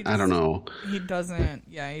 and I don't know. He doesn't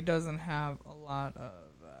have a lot of.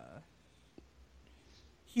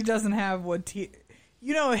 he doesn't have what him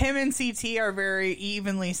and CT are very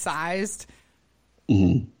evenly sized,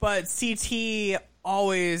 but CT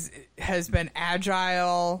always has been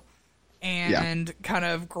agile and kind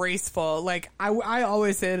of graceful. Like I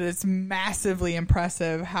always say that it's massively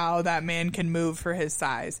impressive how that man can move for his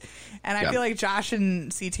size. And I feel like Josh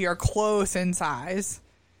and CT are close in size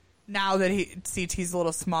now that CT's a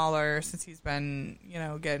little smaller since he's been,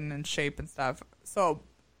 getting in shape and stuff. So,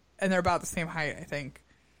 and they're about the same height, I think.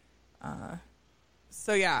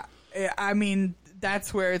 So yeah, I mean,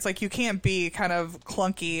 that's where it's like you can't be kind of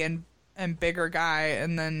clunky and bigger guy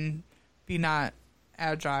and then be not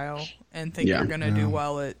agile and think you're going to do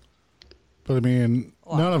well at. But I mean,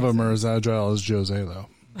 none of them are as agile as Jose, though.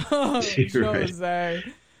 Jose.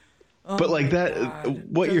 Oh but like that, God.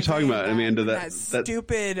 what Jose, you're talking about, Amanda, that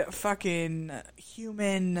stupid fucking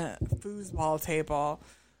human foosball table.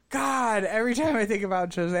 God, every time I think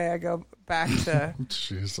about Jose, I go back to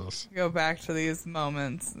Jesus. Go back to these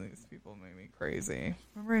moments. These people make me crazy.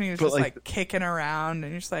 Remember when he was just like kicking around,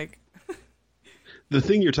 and you're just like. The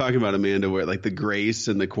thing you're talking about, Amanda, where like the grace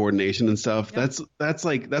and the coordination and stuff, that's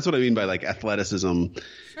what I mean by like athleticism.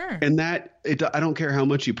 Sure. And I don't care how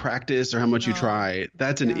much you practice or how much you try.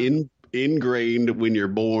 That's an ingrained when you're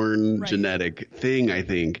born genetic thing, I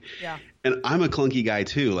think. Yeah. And I'm a clunky guy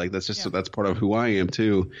too. Like that's part of who I am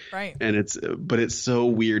too. Right. And it's so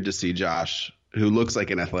weird to see Josh, who looks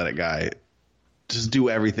like an athletic guy, just do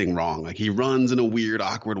everything wrong. Like he runs in a weird,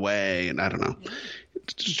 awkward way, and I don't know.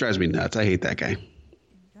 It just drives me nuts. I hate that guy.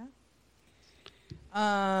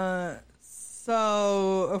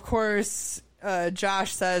 So of course,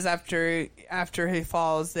 Josh says after he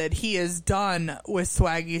falls that he is done with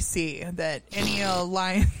Swaggy C, that any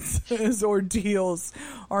alliances or deals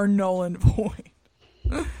are null and void.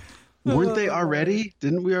 Weren't they already?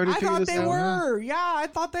 Didn't we already figure this out? I thought they were. Yeah, I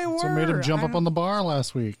thought they were. So made him jump up on the bar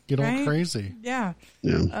last week. Get all crazy. Yeah.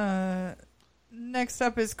 Next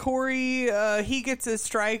up is Corey. He gets his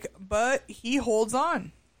strike, but he holds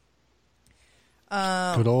on.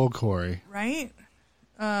 Good old Corey. Right?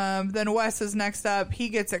 Then Wes is next up. He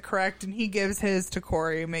gets it correct, and he gives his to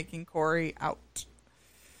Corey, making Corey out.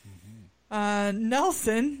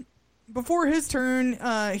 Nelson, before his turn,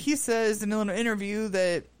 he says in an interview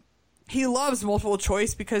that he loves multiple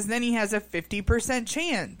choice because then he has a 50%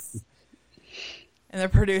 chance. And the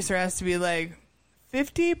producer has to be like,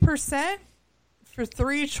 50% for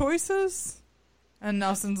 3 choices? And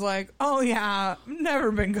Nelson's like, oh yeah, I've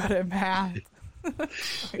never been good at math.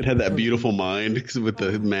 It had that beautiful mind with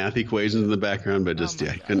the math equations in the background, but just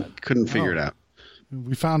couldn't figure it out.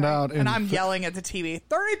 We found out, and I'm yelling at the TV,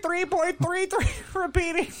 33.33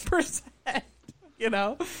 repeating percent.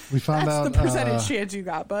 We found that's out the percentage chance you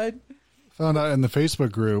got, bud. Found out in the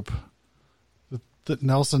Facebook group that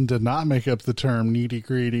Nelson did not make up the term needy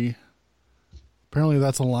greedy. Apparently,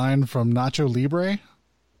 that's a line from Nacho Libre.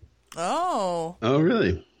 Oh,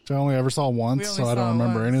 really? Which I only ever saw once, so I don't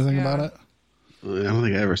remember anything about it. I don't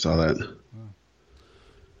think I ever saw that.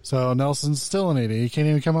 So Nelson's still an idiot. He can't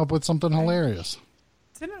even come up with something hilarious.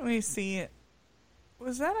 Didn't we see it?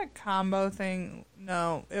 Was that a combo thing?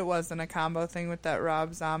 No, it wasn't a combo thing with that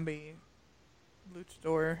Rob Zombie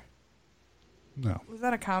luchador. No. Was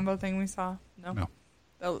that a combo thing we saw? No.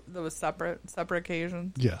 That was separate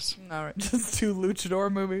occasions? Yes. All right, just 2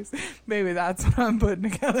 luchador movies. Maybe that's what I'm putting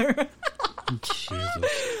together.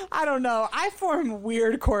 Jesus. I don't know. I form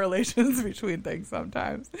weird correlations between things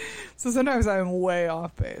sometimes. So sometimes I'm way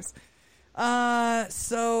off base.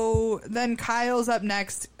 So then Kyle's up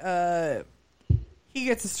next. He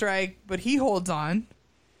gets a strike, but he holds on.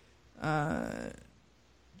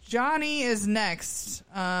 Johnny is next.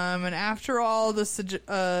 And after all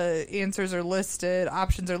the answers are listed,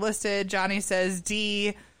 options are listed, Johnny says,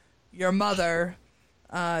 D, your mother.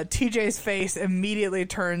 TJ's face immediately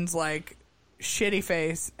turns like shitty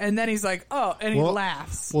face, and then he's like, oh, and he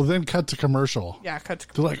laughs. Well, then cut to commercial. Yeah, cut to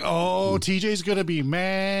commercial. They're like, oh, TJ's gonna be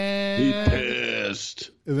mad. He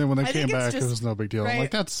pissed. And then when they came back, it was no big deal. Right? I'm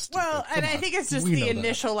like, that's stupid. Well, and I think it's just the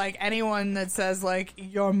initial, like, anyone that says like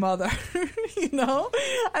your mother, I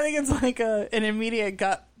think it's like an immediate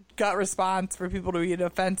gut response for people to be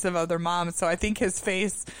defensive of their moms. So I think his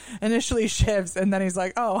face initially shifts, and then he's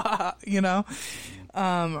like, oh,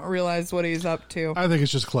 realize what he's up to. I think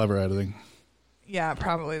it's just clever editing. Yeah,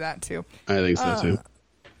 probably that too. I think so too.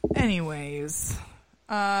 Anyways,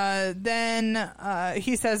 then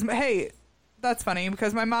he says, hey, that's funny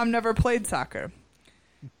because my mom never played soccer.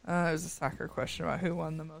 There's a soccer question about who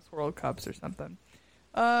won the most World Cups or something.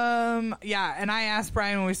 Yeah, and I asked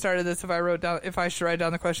Brian when we started this if I should write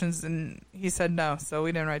down the questions, and he said no, so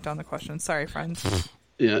we didn't write down the questions. Sorry, friends.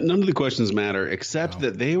 Yeah, none of the questions matter except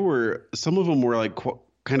that some of them were like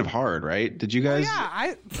kind of hard, right? Did you guys?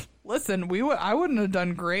 Listen, I wouldn't have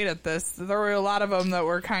done great at this. There were a lot of them that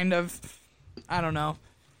were kind of, I don't know,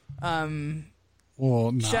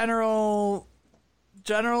 general,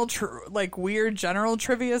 like weird general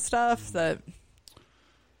trivia stuff that.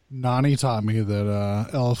 Nani taught me that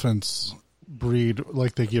elephants breed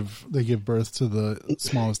like they give birth to the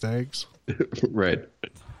smallest eggs. Right.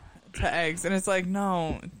 To eggs, and it's like,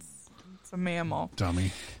 no, it's a mammal.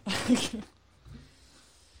 Dummy.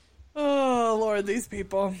 Oh Lord, these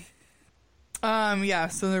people. Yeah,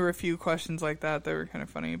 so there were a few questions like that were kind of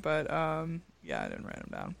funny, but yeah, I didn't write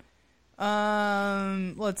them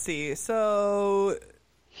down. Let's see. So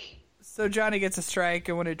Johnny gets a strike,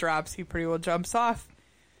 and when it drops, he pretty well jumps off.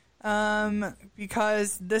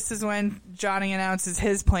 Because this is when Johnny announces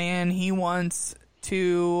his plan. He wants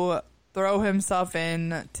to throw himself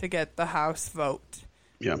in to get the House vote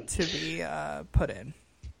to be put in.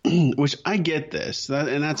 Which I get this,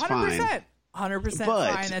 and that's 100%, fine. 100%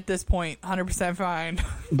 fine at this point. 100% fine.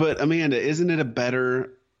 But Amanda, isn't it a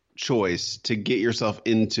better choice to get yourself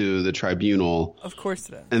into the tribunal? Of course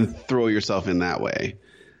it is. And throw yourself in that way.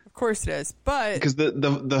 Of course it is, but because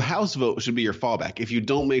the House vote should be your fallback. If you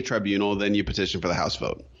don't make tribunal, then you petition for the House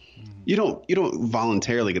vote. You don't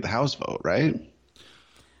voluntarily get the House vote, right?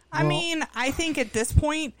 I mean, I think at this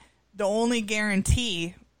point, the only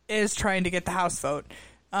guarantee is trying to get the House vote.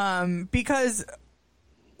 Because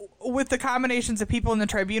with the combinations of people in the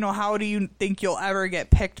tribunal, how do you think you'll ever get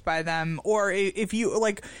picked by them? Or if you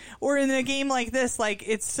or in a game like this, like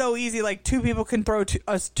it's so easy, like two people can throw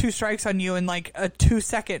two strikes on you in like a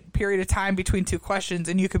 2-second period of time between two questions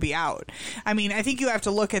and you could be out. I mean, I think you have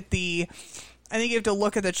to look at the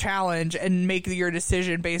challenge and make your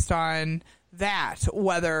decision based on that,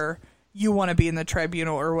 whether you want to be in the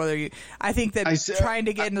tribunal or whether you. I think that trying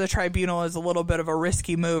to get into the tribunal is a little bit of a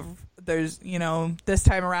risky move. There's, this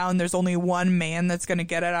time around, there's only one man that's going to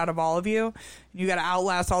get it out of all of you. You got to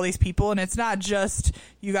outlast all these people, and it's not just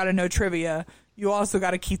you got to know trivia. You also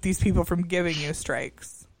got to keep these people from giving you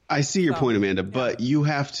strikes. I see your point, Amanda, but you're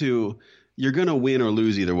going to win or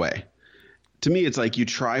lose either way. To me, it's like you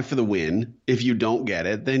try for the win. If you don't get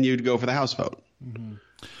it, then you'd go for the House vote. Mm-hmm.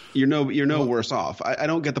 You're no worse off. I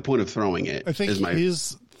don't get the point of throwing it. I think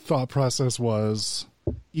his thought process was,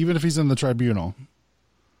 even if he's in the tribunal,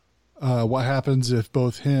 what happens if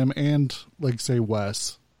both him and, like, say,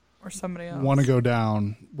 Wes or somebody else want to go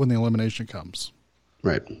down when the elimination comes?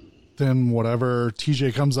 Right. Then whatever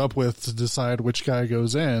TJ comes up with to decide which guy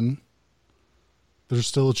goes in, there's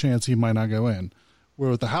still a chance he might not go in. Where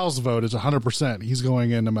with the House vote, it's 100%. He's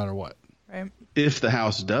going in no matter what. Right. If the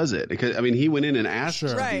House does it. Because, I mean, he went in and asked to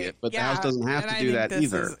see it, but the House doesn't have to do that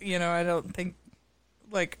either. I don't think,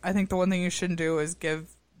 I think the one thing you shouldn't do is give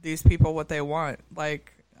these people what they want. The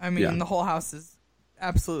whole House is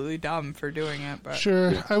absolutely dumb for doing it. But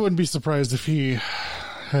sure, I wouldn't be surprised if he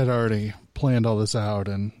had already planned all this out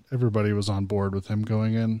and everybody was on board with him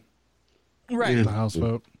going in. Right. The House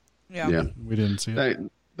vote. Yeah. We didn't see it.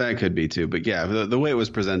 That could be too, but yeah, the way it was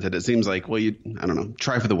presented, it seems like, I don't know,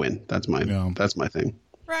 try for the win. That's my thing.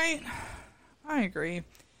 Right. I agree.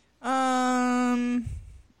 But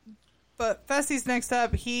Fessy's next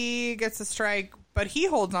up. He gets a strike, but he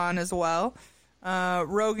holds on as well.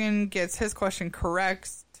 Rogan gets his question correct.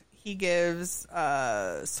 He gives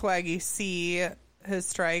Swaggy C his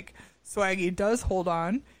strike. Swaggy does hold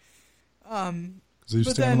on. Because he's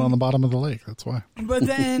standing on the bottom of the lake. That's why. But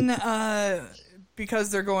then,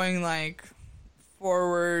 because they're going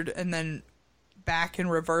forward and then back in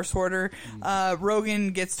reverse order,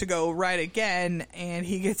 Rogan gets to go right again, and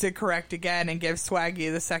he gets it correct again and gives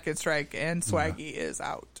Swaggy the second strike, and Swaggy is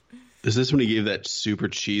out. Is this when he gave that super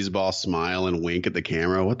cheeseball smile and wink at the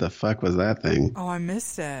camera? What the fuck was that thing? Oh, I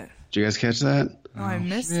missed it. Did you guys catch that? Oh, I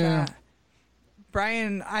missed that.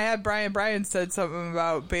 Brian said something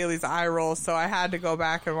about Bailey's eye roll, so I had to go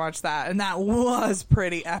back and watch that, and that was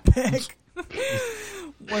pretty epic.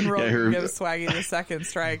 When Rogan gives Swaggy the second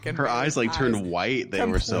strike, and her eyes turned white. They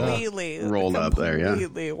were so rolled up there. Yeah,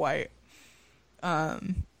 completely white.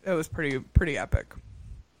 It was pretty epic.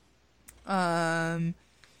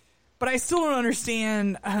 But I still don't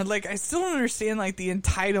understand. The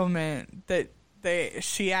entitlement that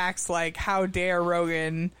she acts like. How dare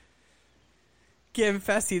Rogan give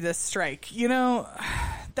Fessy this strike?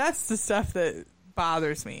 That's the stuff that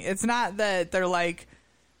bothers me. It's not that they're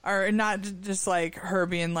or not just her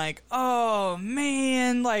being oh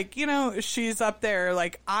man, she's up there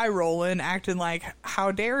eye rolling, acting like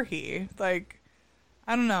how dare he? I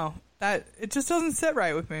don't know, that it just doesn't sit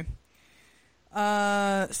right with me.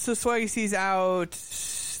 So Swaggy's out.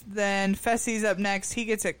 Then Fessy's up next. He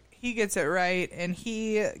gets it right, and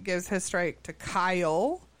he gives his strike to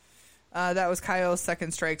Kyle. That was Kyle's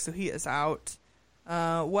second strike, so he is out.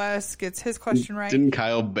 Wes gets his question right. Didn't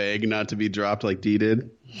Kyle beg not to be dropped like D did?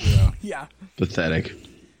 Yeah. Pathetic.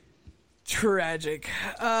 Tragic.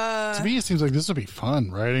 To me, it seems like this would be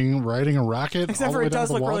fun, riding a rocket. Except for it does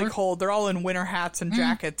look really cold. They're all in winter hats and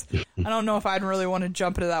jackets. I don't know if I'd really want to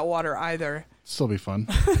jump into that water either. Still be fun.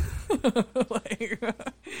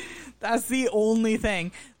 That's the only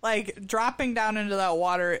thing. Like, dropping down into that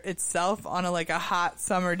water itself on a hot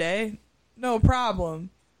summer day, no problem.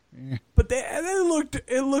 But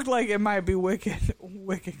it looked like it might be wicked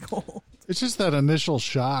cold. It's just that initial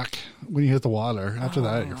shock when you hit the water. After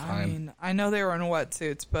that, you're fine. I mean, I know they were in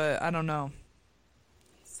wetsuits, but I don't know.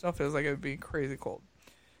 Still feels like it would be crazy cold.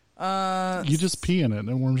 You just pee in it and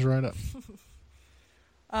it warms right up.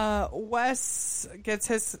 Wes gets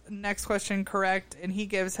his next question correct, and he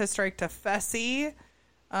gives his strike to Fessy.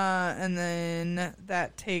 And then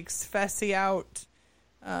that takes Fessy out.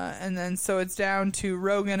 And then so it's down to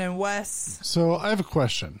Rogan and Wes. So I have a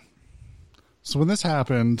question. So when this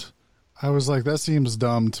happened, I was like, that seems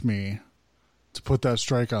dumb to me to put that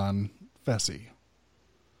strike on Fessy.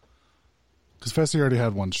 Because Fessy already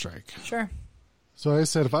had one strike. Sure. So I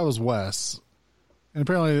said if I was Wes, and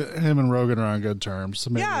apparently him and Rogan are on good terms,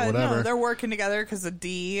 so maybe whatever. No, they're working together because of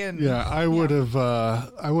D. And yeah, I would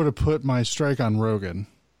have put my strike on Rogan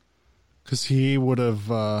because he would have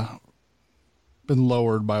been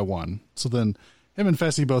lowered by one. So then him and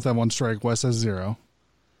Fessy both have one strike. Wes has 0.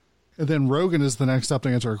 And then Rogan is the next up to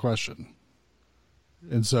answer a question.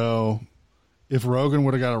 And so if Rogan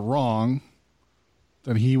would have got it wrong,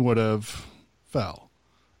 then he would have fell.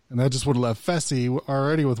 And that just would have left Fessy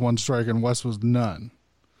already with one strike and Wes was none.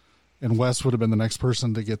 And Wes would have been the next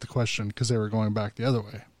person to get the question because they were going back the other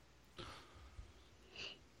way.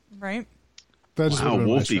 Right. That just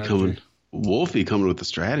Wolfie coming with the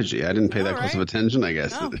strategy. I didn't pay that close of attention, I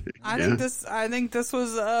guess. No, I think this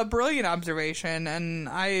was a brilliant observation, and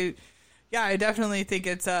I definitely think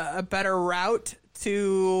it's a better route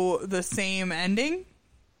to the same ending.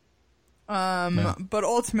 But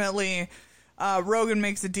ultimately, Rogan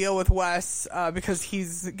makes a deal with Wes because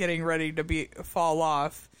he's getting ready to fall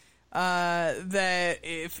off. That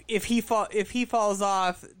if he falls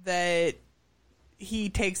off, that he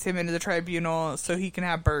takes him into the tribunal so he can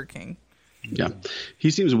have Burger King. Yeah. He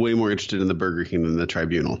seems way more interested in the Burger King than the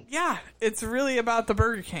tribunal. Yeah, it's really about the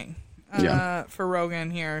Burger King for Rogan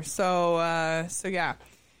here. So yeah.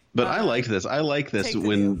 But I like this. I like this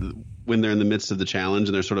when they're in the midst of the challenge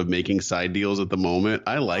and they're sort of making side deals at the moment.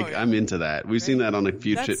 I'm into that. We've seen that on a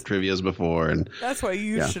few trivias before. And that's why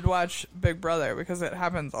you should watch Big Brother, because it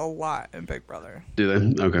happens a lot in Big Brother.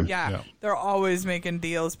 Do they? Okay. Yeah. They're always making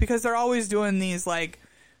deals because they're always doing these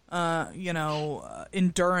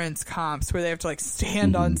endurance comps where they have to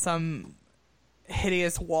stand on some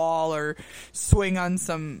hideous wall or swing on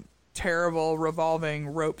some terrible revolving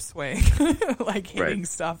rope swing, hitting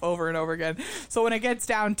stuff over and over again. So when it gets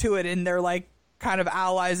down to it and they're kind of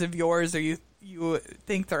allies of yours, or you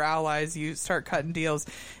think they're allies, you start cutting deals.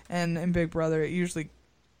 And in Big Brother, it usually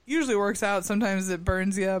works out. Sometimes it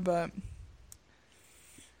burns you, but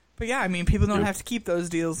yeah, I mean, people don't have to keep those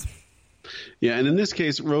deals. Yeah, and in this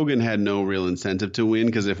case, Rogan had no real incentive to win,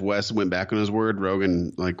 because if Wes went back on his word,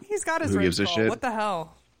 Rogan, he's got his who gives a shit? What the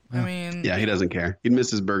hell? I mean... Yeah, he doesn't care. He'd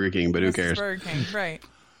miss his Burger King, but who cares? Burger King, right.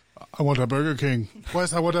 I want a Burger King.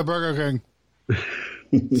 Wes, I want a Burger King.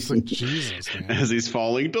 It's like, Jesus, man. As he's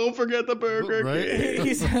falling, don't forget the Burger King.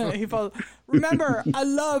 He falls. Remember, I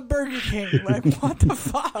love Burger King. What the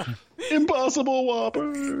fuck? Impossible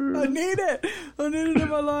Whopper. I need it in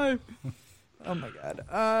my life. Oh my god.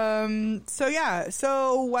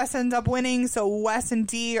 So Wes ends up winning. So Wes and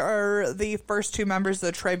D are the first two members of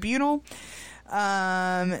the tribunal.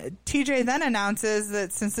 TJ then announces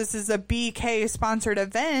that since this is a BK sponsored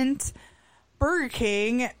event, Burger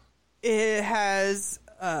King has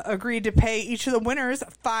agreed to pay each of the winners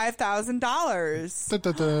 $5,000. Da,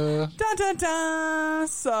 da, da. Dun, dun, dun.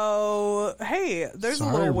 So hey, there's a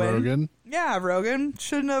little win. Rogan. Yeah, Rogan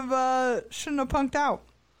shouldn't have punked out.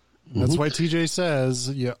 That's why TJ says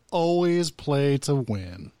you always play to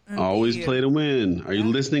win. Always play to win. Are you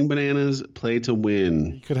listening, Bananas? Play to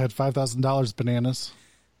win. You could have had $5,000, Bananas.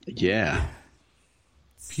 Yeah.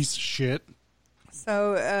 Piece of shit.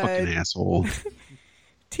 So fucking asshole.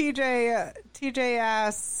 TJ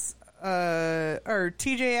asks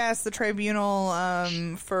TJ asks the tribunal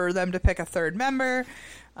for them to pick a third member.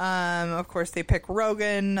 Of course, they pick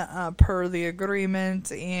Rogan per the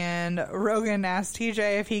agreement, and Rogan asks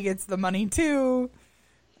TJ if he gets the money too,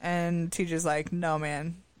 and TJ's like, no,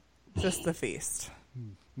 man, just the feast.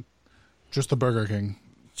 Just the Burger King.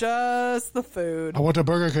 Just the food. I want a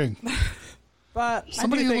Burger King. But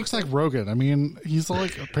somebody who looks like Rogan. I mean, he's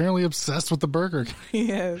like apparently obsessed with the Burger King. He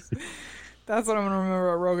is. That's what I'm going to remember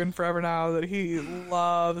about Rogan forever now, that he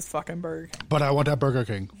loves fucking Burger King. But I want that Burger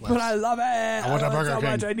King. But I love it. I want that Burger so King.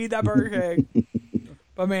 Much. I need that Burger King.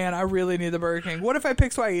 But man, I really need the Burger King. What if I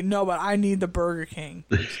pick Swaggy? No, but I need the Burger King.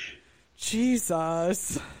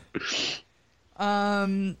 Jesus.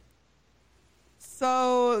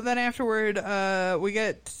 So then afterward, we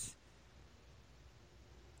get...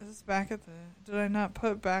 Is this back at the... Did I not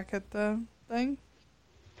put back at the thing?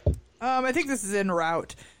 I think this is en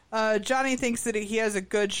route. Johnny thinks that he has a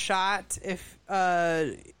good shot if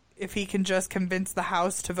he can just convince the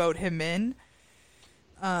House to vote him in.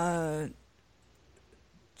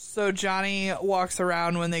 So Johnny walks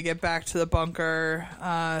around when they get back to the bunker,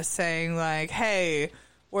 saying like, hey,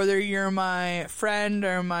 whether you're my friend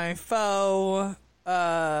or my foe,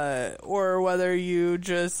 or whether you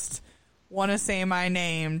just want to say my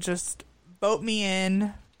name, just vote me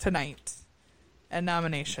in tonight at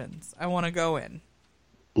nominations. I want to go in.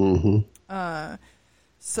 Mm-hmm.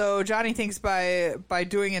 So Johnny thinks by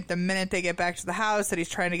doing it the minute they get back to the house that he's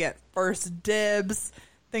trying to get first dibs,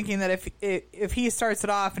 thinking that if he starts it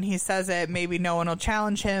off and he says it, maybe no one will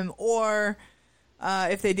challenge him, or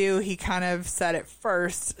if they do, he kind of said it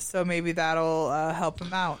first, so maybe that'll help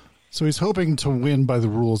him out. So he's hoping to win by the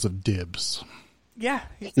rules of dibs. Yeah,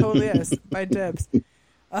 he totally is, by dibs.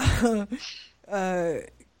 Kyle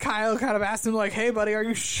kind of asked him, like, hey, buddy, are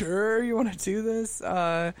you sure you want to do this?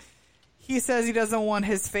 He says he doesn't want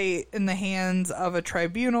his fate in the hands of a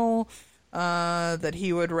tribunal, that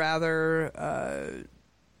he would rather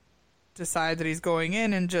decide that he's going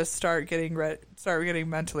in and just start getting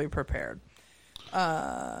mentally prepared.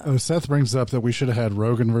 Seth brings up that we should have had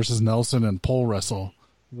Rogan versus Nelson and pole wrestle.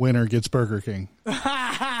 Winner gets Burger King.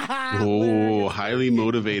 Oh, highly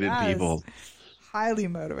motivated people. Highly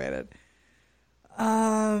motivated.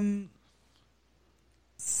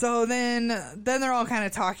 So then they're all kind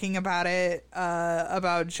of talking about it,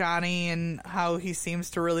 about Johnny and how he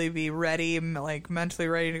seems to really be ready, like mentally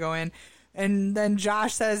ready to go in. And then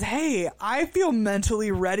Josh says, hey, I feel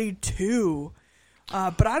mentally ready too.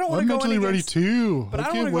 But I don't want to go mentally ready too. But I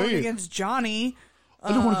don't want to go in against Johnny.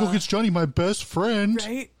 I don't want to go against Johnny, my best friend.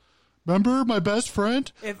 Right? Remember my best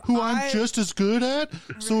friend, I'm just as good at?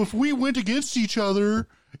 Right. So if we went against each other,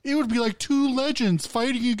 it would be like two legends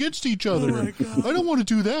fighting against each other. Oh my God. I don't want to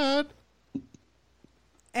do that.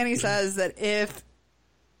 And he says that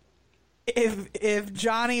if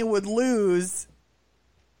Johnny would lose,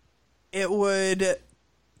 it would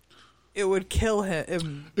kill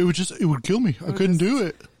him. It would kill me. I couldn't do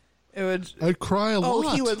it. I'd cry a lot.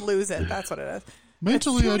 Oh, he would lose it. That's what it is.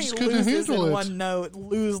 Mentally, I just couldn't handle it. One note,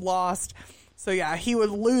 lose, lost. So yeah, he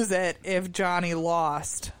would lose it if Johnny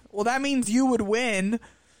lost. Well, that means you would win.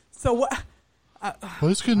 So what? I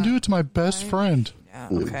just couldn't do it to my best friend. Yeah.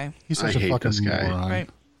 Okay. He's such a fucking moron. Right.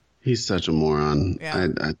 He's such a moron. Yeah.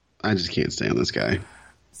 I just can't stand this guy.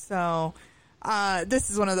 So,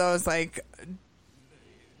 this is one of those like.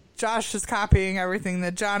 Josh is copying everything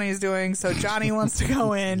that Johnny's doing, so Johnny wants to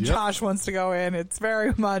go in, yep. Josh wants to go in. It's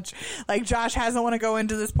very much like Josh hasn't want to go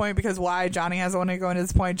into this point because why? Johnny hasn't want to go into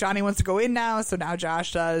this point. Johnny wants to go in now, so now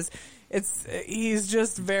Josh does. He's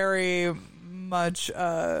just very much,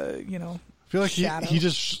 I feel like he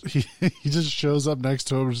just shows up next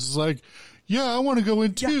to him and is just like, yeah, I want to go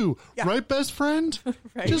in too, yeah. Right, best friend?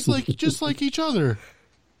 Right. Just like each other.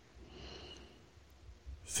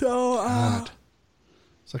 So, God.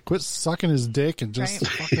 So quit sucking his dick and just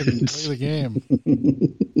fucking play the game.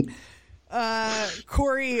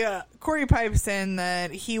 Corey pipes in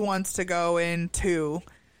that he wants to go in too.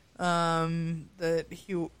 That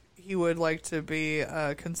he would like to be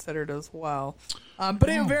considered as well. But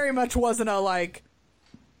it very much wasn't a like.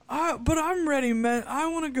 But I'm ready, man. I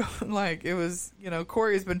want to go. Like it was,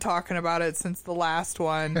 Corey's been talking about it since the last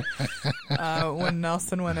one when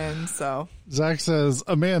Nelson went in. So Zach says,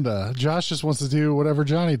 Amanda, Josh just wants to do whatever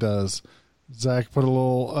Johnny does. Zach put a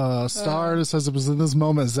little star that says it was in this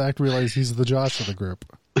moment Zach realized he's the Josh of the group.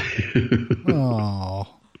 Oh.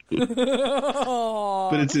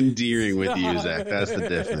 But it's endearing with you, Zach. That's the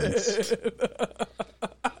difference.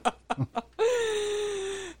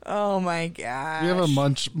 Oh my gosh. You have a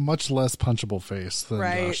much less punchable face than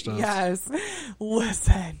Josh does. Yes.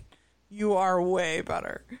 Listen, you are way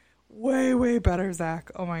better. Way, way better, Zach.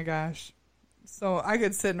 Oh my gosh. So I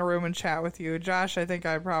could sit in a room and chat with you. Josh, I think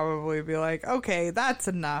I'd probably be like, okay, that's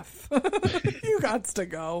enough. You got to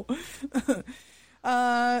go.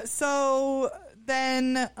 So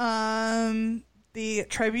then the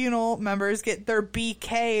tribunal members get their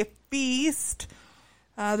BK feast.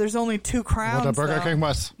 There's only 2 crowns. What a Burger King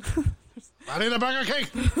was. I need a Burger King.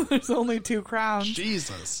 There's only 2 crowns.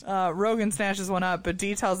 Jesus. Rogan snatches one up, but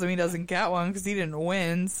D tells him he doesn't get one because he didn't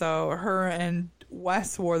win. So her and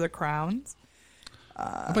Wes wore the crowns.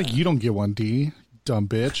 I'm like, you don't get one, D, dumb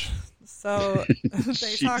bitch. So they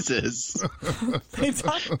Jesus.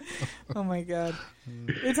 talk. Oh my God.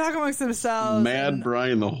 They talk amongst themselves. Mad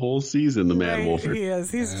Brian the whole season, the Mad Wolfer. He is.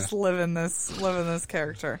 He's just living this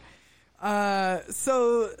character.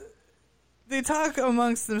 So they talk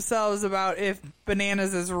amongst themselves about if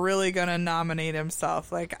Bananas is really going to nominate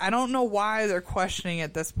himself. Like, I don't know why they're questioning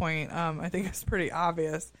at this point. I think it's pretty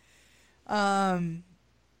obvious.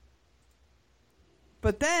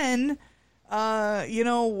 But then,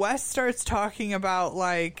 Wes starts talking about,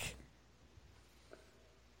 like,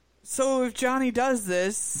 so if Johnny does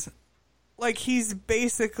this, like, he's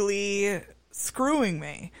basically screwing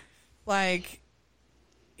me. Like,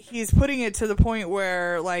 he's putting it to the point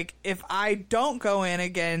where, like, if I don't go in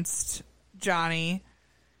against Johnny,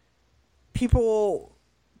 people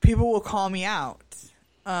will call me out.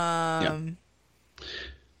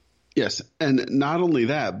 Yes, and not only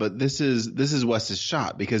that, but this is Wes's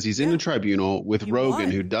shot because he's in the tribunal with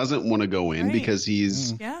Rogan, who doesn't want to go in because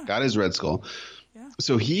he's got his Red Skull. Yeah.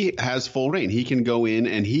 So he has full reign. He can go in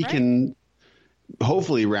and he can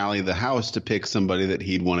hopefully rally the house to pick somebody that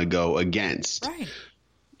he'd want to go against. Right.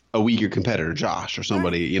 A weaker competitor, Josh, or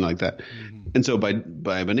somebody, like that. Mm-hmm. And so by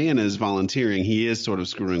Bananas volunteering, he is sort of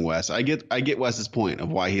screwing Wes. I get Wes's point of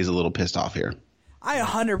why he's a little pissed off here. I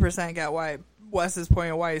 100% get why Wes's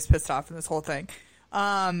point of why he's pissed off in this whole thing.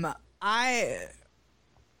 My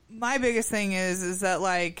biggest thing is that,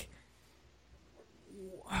 like,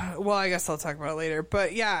 well, I guess I'll talk about it later.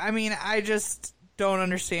 But yeah, I mean, I just don't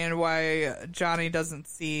understand why Johnny doesn't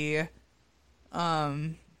see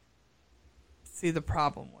the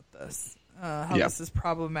problem with this. How this is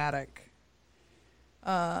problematic.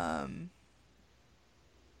 But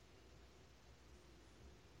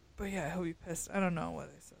yeah, he'll be pissed. I don't know what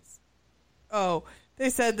it says. Oh, they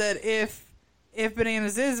said that if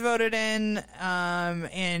Bananas is voted in,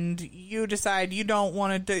 and you decide you don't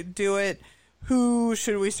want to do it, who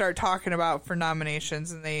should we start talking about for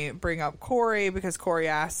nominations? And they bring up Corey because Corey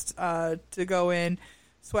asked to go in,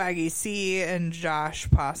 Swaggy C, and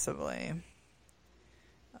Josh possibly.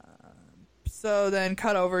 So then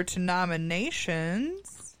cut over to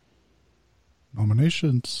nominations.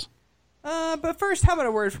 But first, how about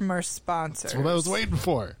a word from our sponsors? That's what I was waiting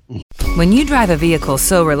for. When you drive a vehicle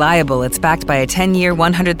so reliable it's backed by a 10-year,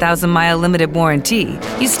 100,000-mile limited warranty,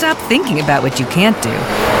 you stop thinking about what you can't do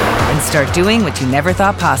and start doing what you never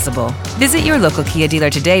thought possible. Visit your local Kia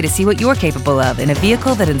dealer today to see what you're capable of in a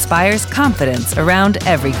vehicle that inspires confidence around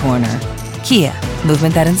every corner. Kia,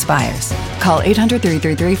 movement that inspires. Call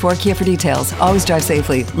 800-333-4KIA for details. Always drive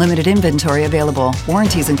safely. Limited inventory available.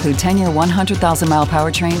 Warranties include 10-year 100,000-mile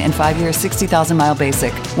powertrain and 5-year 60,000-mile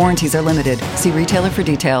basic. Warranties are limited. See retailer for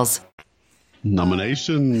details.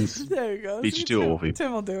 Nominations. There you go. Beat you to it, Wolfie.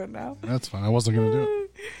 Tim will do it now. That's fine. I wasn't going to do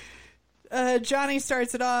it. Johnny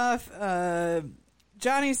starts it off.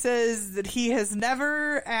 Johnny says that he has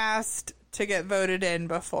never asked to get voted in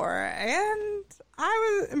before. And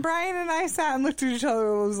Brian and I sat and looked at each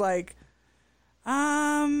other and was like,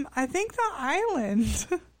 I think the island.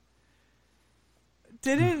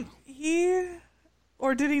 Didn't he,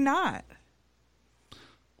 or did he not?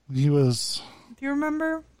 He was. Do you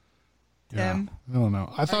remember? Yeah, Tim? I don't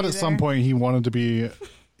know. I thought at some point he wanted to be in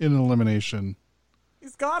an elimination.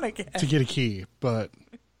 He's gone again. To get a key, but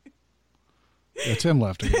yeah, Tim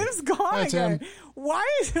left again. Tim's gone again. Tim. Why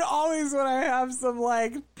is it always when I have some,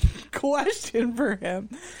 like, question for him?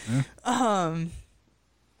 Yeah.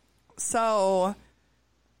 So,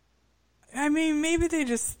 I mean, maybe they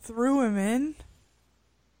just threw him in.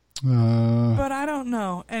 But I don't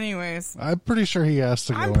know. Anyways. I'm pretty sure he asked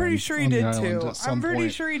to go. I'm pretty sure he did too. I'm pretty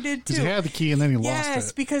sure he did too. Because he had the key and then he lost it.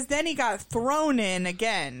 Yes, because then he got thrown in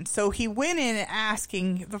again. So he went in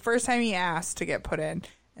asking, the first time he asked to get put in.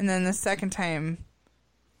 And then the second time,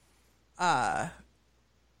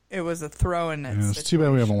 it was a throw-in. Yeah, it's too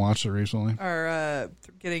bad we haven't watched it recently. Or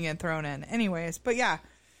getting it thrown in. Anyways, but yeah.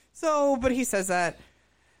 So, but he says that.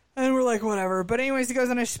 And we're like, whatever. But anyways, he goes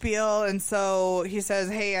on a spiel, and so he says,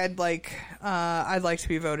 "Hey, I'd like to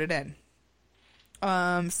be voted in."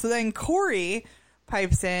 So then Corey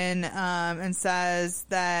pipes in and says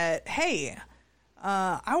that, hey,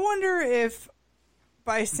 I wonder if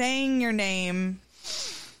by saying your name,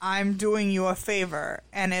 I'm doing you a favor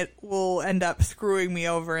and it will end up screwing me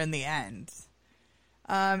over in the end.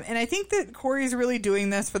 And I think that Corey's really doing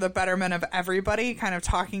this for the betterment of everybody, kind of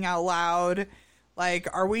talking out loud. Like,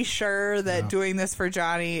 are we sure that doing this for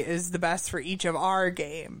Johnny is the best for each of our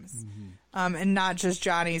games? And not just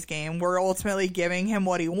Johnny's game. We're ultimately giving him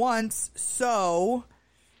what he wants. So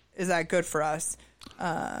is that good for us?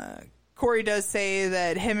 Corey does say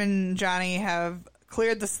that him and Johnny have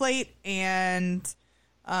cleared the slate, and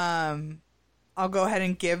I'll go ahead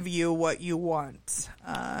and give you what you want.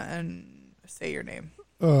 And say your name.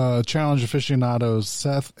 Challenge aficionados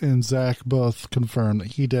Seth and Zach both confirmed that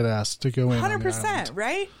he did ask to go in. 100%,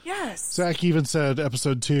 right? Yes. Zach even said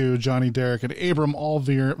episode 2, Johnny, Derek, and Abram all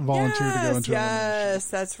volunteered to go into Yes,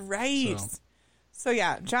 that's right. So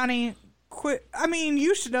yeah, Johnny, quit. I mean,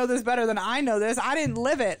 you should know this better than I know this. I didn't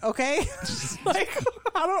live it, okay? Like,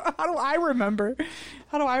 how do I remember?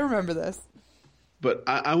 How do I remember this? But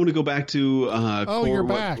I want to go back to. You're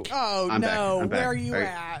back. I'm back. Where are you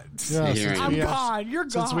at? Yeah, I'm gone. You're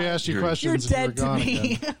gone. Since we asked you questions, you're dead to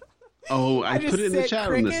me. Oh, I put it in the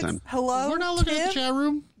chat room this time. Hello, we're not looking at the chat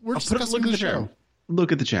room. We're discussing the show.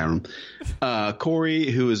 Look at the chat room.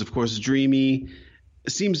 Corey, who is of course dreamy,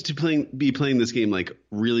 seems to be playing this game like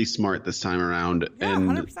really smart this time around, and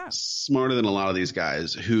 100%. Smarter than a lot of these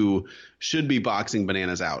guys who should be boxing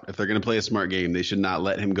Bananas out. If they're going to play a smart game, they should not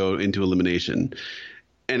let him go into elimination.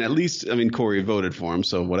 And at least, I mean, Corey voted for him,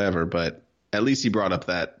 so whatever. But at least he brought up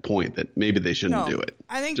that point that maybe they shouldn't do it.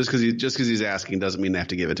 I think just because he's asking doesn't mean they have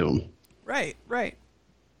to give it to him. Right.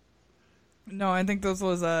 No, I think this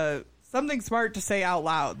was something smart to say out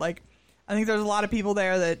loud. Like, I think there's a lot of people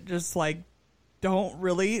there that just like don't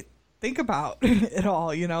really think about it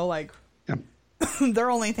all, you know, like they're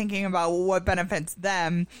only thinking about what benefits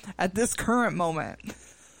them at this current moment.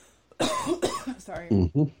 Sorry.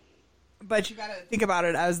 Mm-hmm. But you got to think about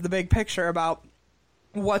it as the big picture about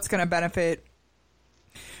what's going to benefit.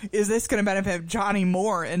 Is this going to benefit Johnny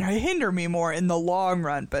more and hinder me more in the long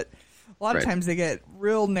run? But a lot of times they get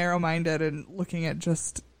real narrow-minded and looking at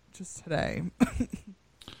just today.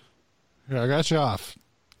 Yeah, I got you off.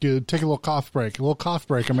 Take a little cough break. A little cough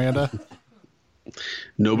break, Amanda.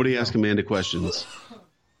 Nobody ask Amanda questions.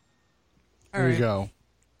 There you go.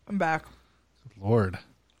 I'm back. Lord.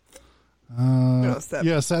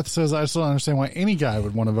 Yeah, Seth says, I still don't understand why any guy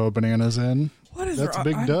would want to vote Bananas in. What is That's a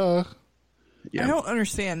big duh. I don't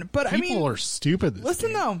understand. But people are stupid this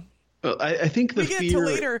listen, game. though. I think the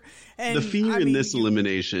fear in this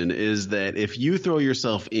elimination is that if you throw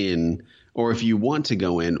yourself in, or if you want to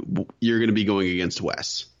go in, you're going to be going against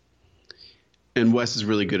Wes. And Wes is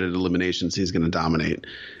really good at eliminations. He's going to dominate.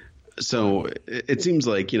 So it seems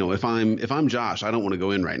like, you know, if I'm Josh, I don't want to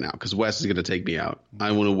go in right now because Wes is going to take me out.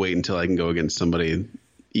 I want to wait until I can go against somebody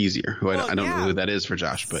easier. Who I don't know who that is for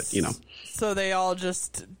Josh, but you know. So they all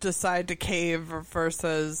just decide to cave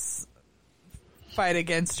versus fight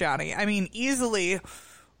against Johnny. I mean, easily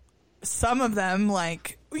some of them,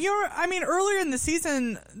 like, earlier in the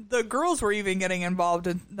season, the girls were even getting involved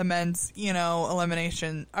in the men's,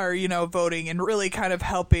 elimination or, voting and really kind of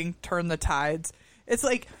helping turn the tides. It's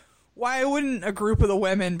like, why wouldn't a group of the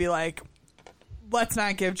women be like, let's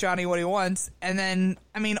not give Johnny what he wants? And then,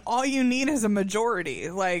 all you need is a majority.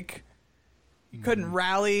 Like, you couldn't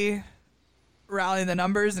rally the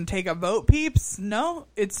numbers and take a vote, peeps? No?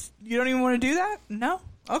 You don't even want to do that? No?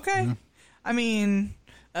 Okay. Yeah.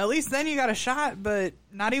 At least then you got a shot, but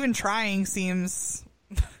not even trying seems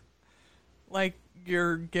like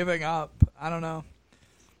you're giving up. I don't know.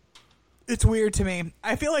 It's weird to me.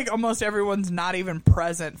 I feel like almost everyone's not even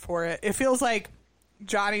present for it. It feels like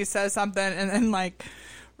Johnny says something and then like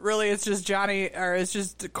really it's just Johnny or it's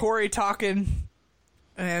just Corey talking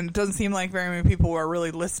and it doesn't seem like very many people are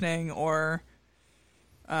really listening or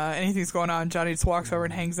anything's going on. Johnny just walks over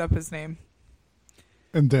and hangs up his name.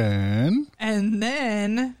 And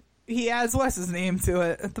then he adds Wes's name to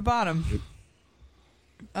it at the bottom.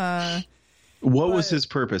 What was his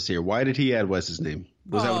purpose here? Why did he add Wes's name?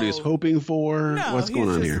 Was that what he was hoping for? No, what's going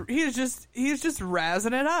on here? He's just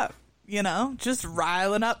razzing it up, just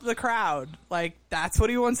riling up the crowd. Like that's what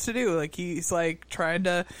he wants to do. Like he's like trying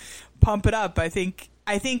to pump it up. I think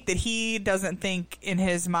that he doesn't think in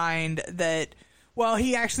his mind that. Well,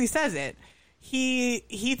 he actually says it.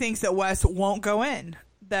 He thinks that Wes won't go in,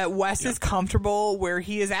 that Wes is comfortable where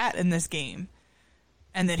he is at in this game,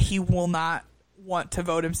 and that he will not want to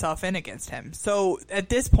vote himself in against him. So at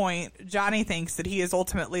this point, Johnny thinks that he has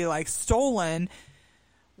ultimately like stolen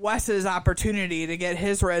Wes's opportunity to get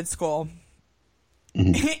his Red Skull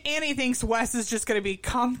and he thinks Wes is just going to be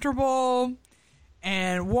comfortable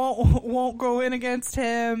and won't go in against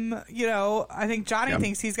him. You know, I think Johnny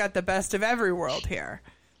thinks he's got the best of every world here.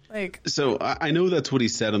 Like, so I know that's what he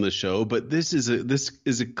said on the show, but this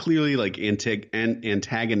is a clearly like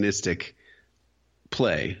antagonistic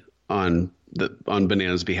play on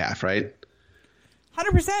Banana's behalf, right?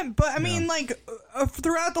 100%. But I mean, like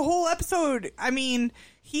throughout the whole episode, I mean,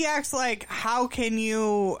 he acts like, how can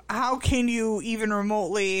you even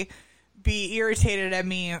remotely be irritated at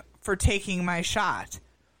me for taking my shot?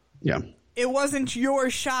 Yeah. It wasn't your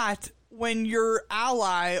shot when your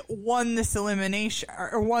ally won this elimination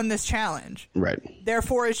or won this challenge. Right.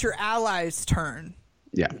 Therefore, it's your ally's turn.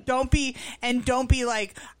 Yeah. Don't be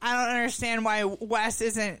like, I don't understand why Wes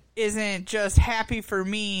isn't just happy for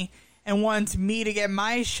me and wants me to get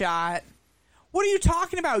my shot. What are you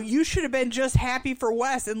talking about? You should have been just happy for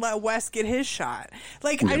Wes and let Wes get his shot.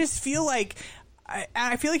 Like, I just feel like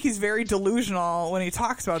I feel like he's very delusional when he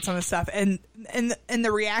talks about some of the stuff, and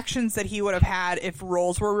the reactions that he would have had if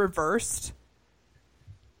roles were reversed.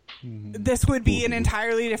 This would be an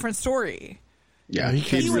entirely different story. Yeah,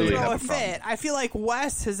 he would throw a fit. I feel like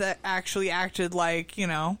Wes has actually acted like, you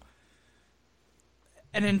know,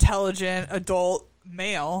 an intelligent adult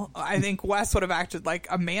male. I think Wes would have acted like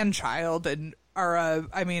a man-child,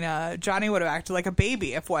 Johnny would have acted like a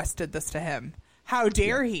baby if Wes did this to him. How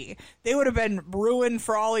dare he? They would have been ruined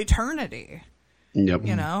for all eternity. Yep.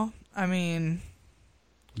 You know? I mean,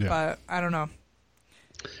 but I don't know.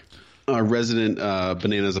 Our resident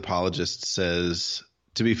Bananas apologist says,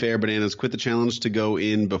 to be fair, Bananas quit the challenge to go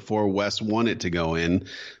in before Wes wanted to go in,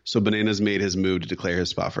 so Bananas made his move to declare his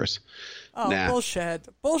spot first. Oh, bullshit.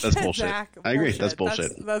 That's bullshit. Zach. I agree. That's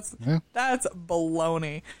bullshit. That's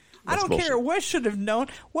baloney. I don't care. Wes should have known.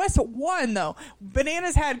 Wes won, though.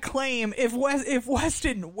 Bananas had claim if Wes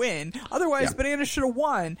didn't win. Otherwise, Bananas should have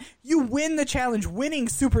won. You win the challenge. Winning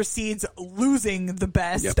supersedes losing the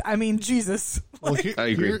best. Yep. I mean, Jesus. Well, I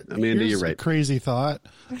agree. Amanda, you're right. Crazy thought.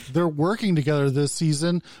 They're working together this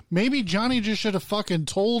season. Maybe Johnny just should have fucking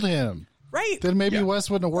told him. Right. Then maybe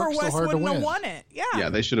Wes wouldn't have worked so hard to win. Wes wouldn't have won it. Yeah. Yeah,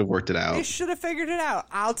 they should have worked it out. They should have figured it out.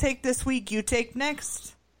 I'll take this week. You take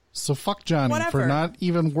next. So fuck Johnny for not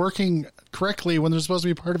even working correctly when they're supposed to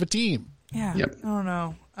be part of a team. Yeah. Yep. I don't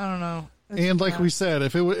know. And like we said,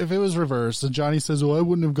 if it was reversed and Johnny says, "Well, I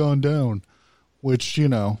wouldn't have gone down," which, you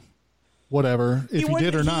know, whatever. If he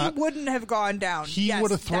did or not, he wouldn't have gone down. He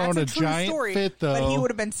would have thrown a giant fit, though. But he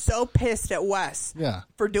would have been so pissed at Wes. Yeah.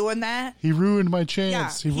 For doing that. He ruined my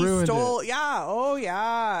chance. Yeah, he ruined it. Yeah.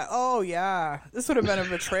 Oh yeah. This would have been a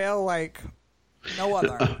betrayal like no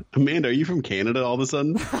other. Amanda, are you from Canada all of a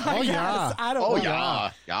sudden? Oh yeah. I don't know.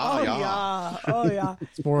 Yeah.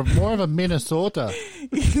 It's more of a Minnesota.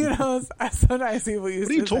 You know, sometimes people used to What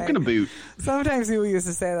are you talking about? Sometimes people used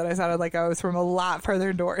to say that I sounded like I was from a lot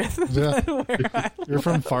further north than where I was. You're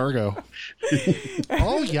from Fargo.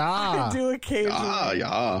 Oh yeah. I do occasionally.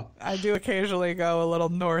 I do occasionally go a little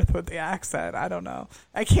north with the accent. I don't know.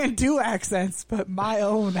 I can't do accents, but my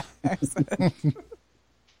own accent.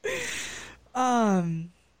 But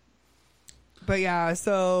yeah,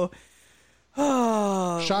 so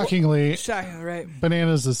shockingly, right.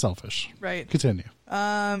 Bananas is selfish. Right. Continue.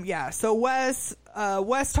 Yeah. So Wes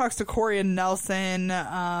talks to Corey and Nelson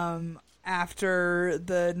after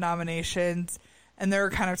the nominations, and they're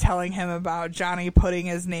kind of telling him about Johnny putting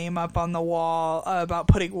his name up on the wall, about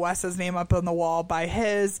putting Wes's name up on the wall by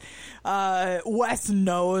his. Wes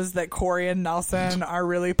knows that Corey and Nelson are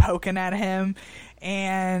really poking at him.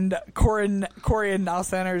 And Corey and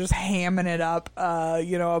Nelson are just hamming it up,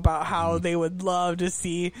 about how they would love to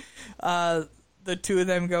see the two of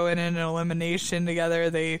them go in an elimination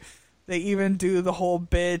together. They even do the whole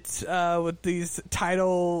bit with these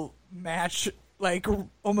title match, like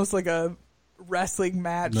almost like a wrestling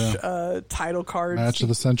match, title cards. Match of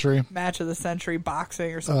the century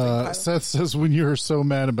boxing or something. Seth says, when you are so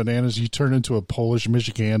mad at Bananas, you turn into a Polish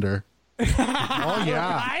Michigander. Oh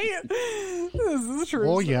yeah. Right? This is true.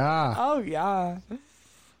 Oh yeah. Oh yeah.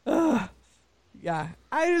 Yeah.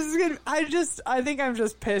 I think I'm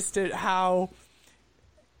just pissed at how,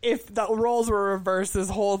 if the roles were reversed, this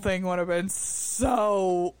whole thing would have been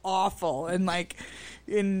so awful and like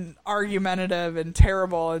argumentative and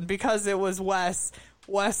terrible. And because it was Wes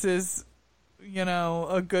is,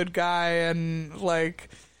 a good guy, and like,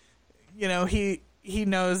 he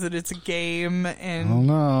knows that it's a game. And oh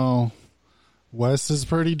no. Wes is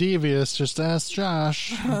pretty devious. Just ask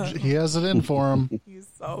Josh. He has it in for him. He's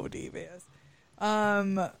so devious.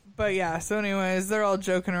 But yeah, so anyways, they're all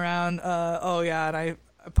joking around. And I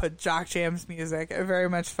put Jock Jam's music. It very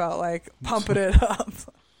much felt like pumping it up.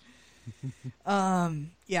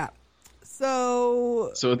 Yeah.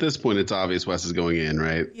 So at this point, it's obvious Wes is going in,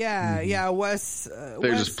 right? Yeah, Wes.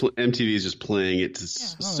 MTV's just playing it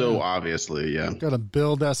obviously. Yeah, got to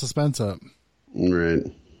build that suspense up. Right.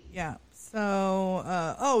 Yeah. So,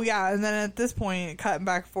 and then at this point, cutting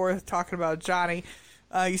back and forth, talking about Johnny.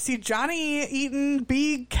 You see Johnny eating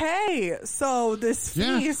BK. So this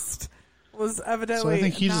feast was evidently. So I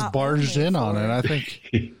think he just barged in on it. I think.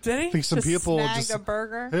 Did he? I think some people snagged a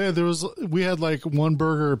burger. Hey, we had like one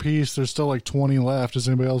burger apiece. There's still like 20 left. Does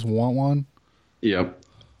anybody else want one? Yep.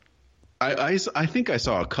 I think I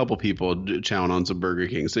saw a couple people chowing on some Burger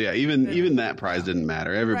King. So yeah, even that prize didn't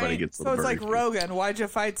matter. Everybody gets the Burger King. So it's like Rogan. Why'd you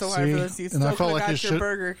fight so hard for this? You still could have got your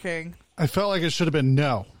Burger King. I felt like it should have been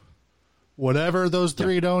no. Whatever those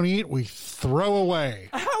three don't eat, we throw away.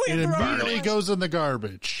 It immediately goes in the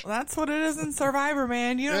garbage. Well, that's what it is in Survivor,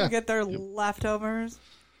 man. You don't get their leftovers.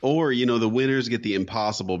 Or, the winners get the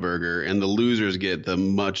Impossible Burger and the losers get the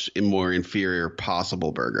much more inferior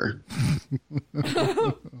Possible Burger.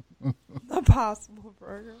 The Possible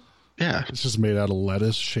Burger. Yeah. It's just made out of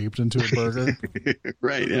lettuce shaped into a burger.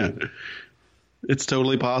 Right, yeah. It's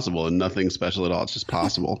totally possible and nothing special at all. It's just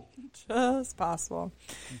possible. Just possible.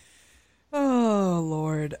 Oh,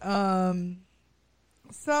 Lord.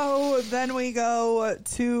 So then we go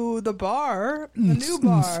to the bar, the new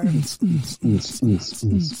bar.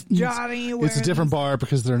 Johnny, it's a different bar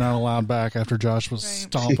because they're not allowed back after Josh was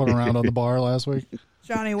stomping around on the bar last week.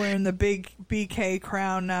 Johnny wearing the big BK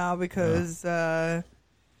crown now because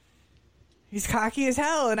he's cocky as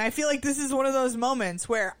hell. And I feel like this is one of those moments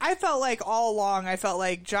where I felt like all along,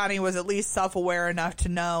 Johnny was at least self-aware enough to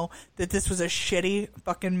know that this was a shitty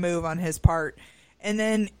fucking move on his part. And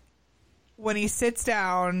then when he sits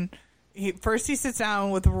down, he sits down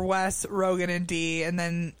with Wes, Rogan, and Dee, and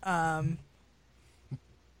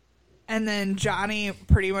then Johnny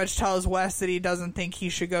pretty much tells Wes that he doesn't think he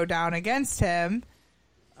should go down against him.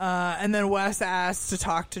 And then Wes asks to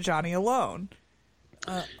talk to Johnny alone.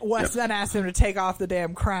 Wes then asked him to take off the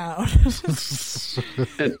damn crown.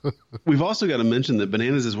 And we've also got to mention that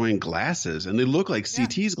Bananas is wearing glasses, and they look like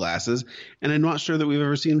CT's glasses, and I'm not sure that we've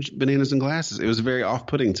ever seen Bananas in glasses. It was very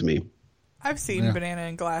off-putting to me. I've seen Banana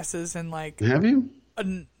in glasses and like... Have you?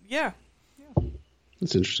 Yeah.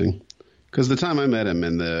 That's interesting. Because the time I met him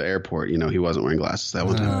in the airport, he wasn't wearing glasses that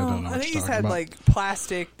one time. I think he's had like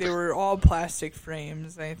plastic. They were all plastic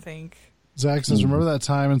frames, I think. Zach says, remember that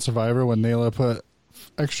time in Survivor when Nayla put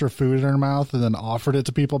extra food in her mouth and then offered it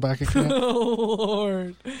to people back at camp? Oh,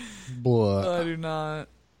 Lord. Blah.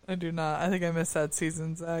 I do not. I think I missed that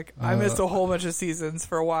season, Zach. I missed a whole bunch of seasons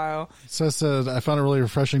for a while. Seth said, I found it really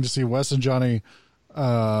refreshing to see Wes and Johnny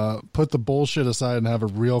put the bullshit aside and have a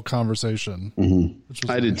real conversation.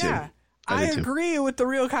 I did too. Yeah. I agree with the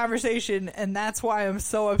real conversation, and that's why I'm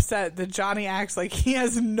so upset that Johnny acts like he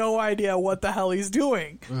has no idea what the hell he's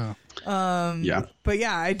doing. Yeah. But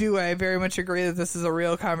yeah, I do. I very much agree that this is a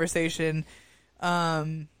real conversation.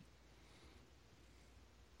 And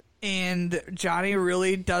Johnny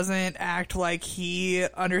really doesn't act like he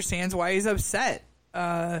understands why he's upset.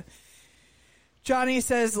 Johnny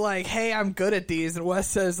says, like, hey, I'm good at these. And Wes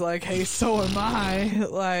says, like, hey, so am I.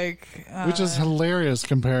 Like, which is hilarious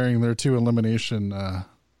comparing their two elimination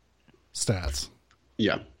stats.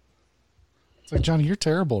 Yeah. It's like, Johnny, you're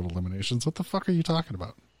terrible at eliminations. What the fuck are you talking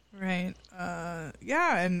about? Right.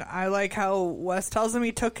 Yeah, and I like how Wes tells him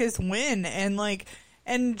he took his win. And, like,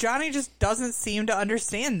 and Johnny just doesn't seem to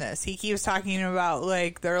understand this. He keeps talking about,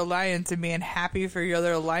 like, their alliance and being happy for your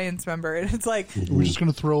other alliance member. And it's like... We're just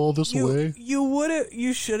going to throw all this away?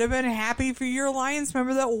 You should have been happy for your alliance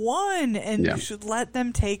member that won. And you should let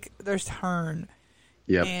them take their turn.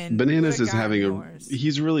 Yeah, Bananas is having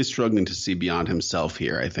he's really struggling to see beyond himself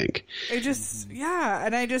here, I think. And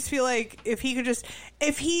I just feel like if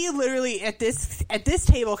he literally at this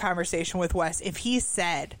table conversation with Wes, if he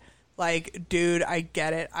said, like, dude, I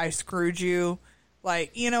get it, I screwed you,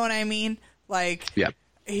 like, you know what I mean? Like,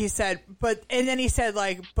 he said, but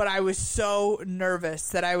I was so nervous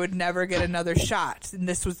that I would never get another shot, and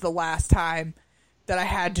this was the last time that I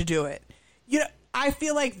had to do it. You know, I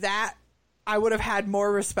feel like that I would have had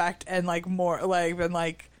more respect and like more like been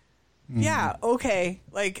like, yeah, okay,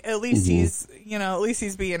 like at least he's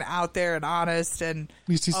being out there and honest and at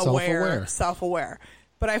least he's self-aware.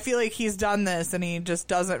 But I feel like he's done this and he just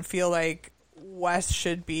doesn't feel like Wes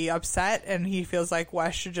should be upset, and he feels like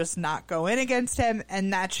Wes should just not go in against him,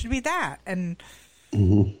 and that should be that. And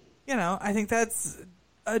you know, I think that's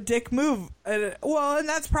a dick move. Well, and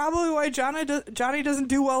that's probably why Johnny doesn't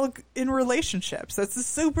do well in relationships. That's a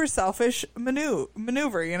super selfish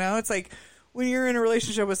maneuver, you know? It's like when you're in a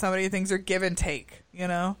relationship with somebody, things are give and take, you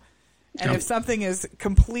know? And if something is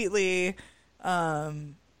completely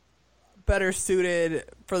better suited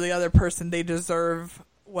for the other person, they deserve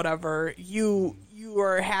whatever, you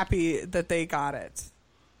are happy that they got it.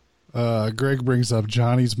 Greg brings up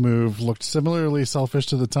Johnny's move looked similarly selfish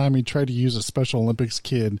to the time he tried to use a Special Olympics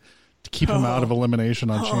kid to keep him out of elimination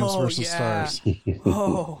on Chance vs. Stars.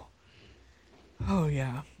 Oh,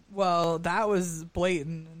 yeah. Well, that was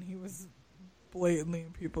blatant, and he was blatantly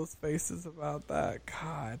in people's faces about that.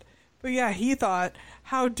 God. But yeah, he thought,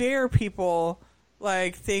 how dare people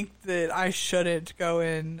think that I shouldn't go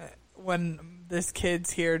in when this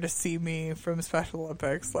kid's here to see me from Special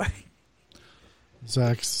Olympics.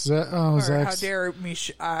 Zach's how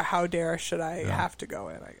dare should I have to go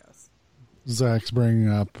in, I guess. Zach's bringing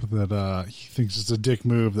up that he thinks it's a dick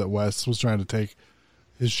move that Wes was trying to take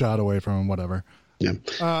his shot away from him, whatever. Yeah.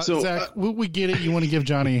 So Zach, we get it. You want to give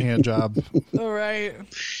Johnny a hand job. All right.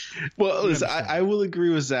 Well, listen, I will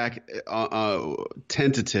agree with Zach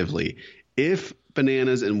tentatively. If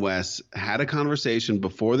Bananas and Wes had a conversation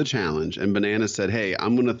before the challenge and Bananas said, hey,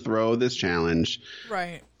 I'm going to throw this challenge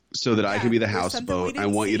so that I can be the houseboat. I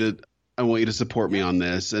want you to support me on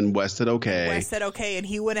this. And Wes said, okay. Wes said, okay. And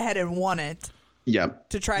he went ahead and won it. Yep.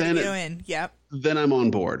 To try to get in. Yep. Then I'm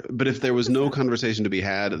on board. But if there was no conversation to be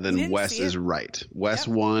had, then Wes is right. Wes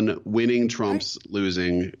won. Winning trumps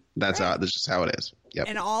losing. That's just how it is. Yep.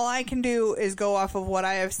 And all I can do is go off of what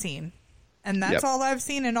I have seen. And that's all I've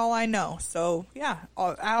seen and all I know. So, yeah.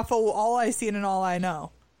 All I've seen and all I know.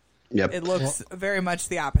 Yep. It looks very much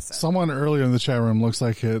the opposite. Someone earlier in the chat room looks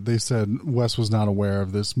like they said Wes was not aware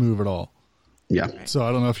of this move at all. Yeah. Right. So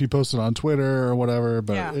I don't know if he posted on Twitter or whatever,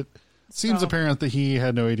 but it seems apparent that he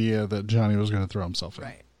had no idea that Johnny was going to throw himself in.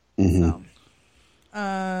 Right. Mm-hmm.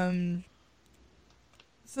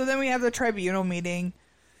 So then we have the tribunal meeting.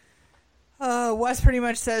 Wes pretty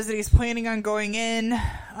much says that he's planning on going in.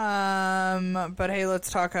 But hey, let's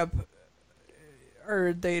talk up.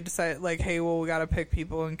 Or they decide, hey, well, we got to pick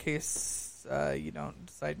people in case you don't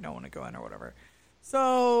decide no one to go in or whatever.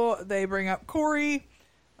 So they bring up Corey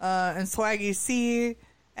and Swaggy C.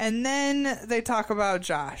 And then they talk about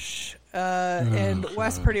Josh. And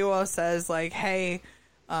Wes pretty well says, hey,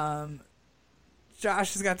 Josh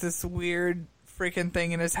has got this weird freaking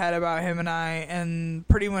thing in his head about him and I, and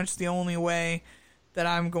pretty much the only way that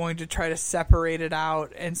I'm going to try to separate it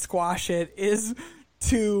out and squash it is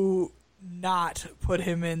to not put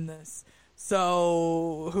him in this.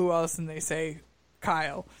 So who else? And they say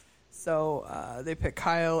Kyle. So they pick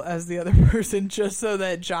Kyle as the other person just so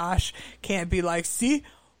that Josh can't be like, see,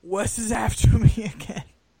 Wes is after me again.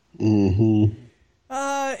 Mm-hmm.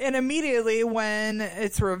 And immediately when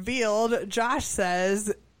it's revealed, Josh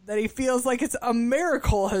says that he feels like it's a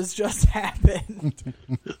miracle has just happened.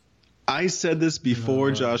 I said this before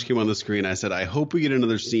Josh came on the screen. I said, I hope we get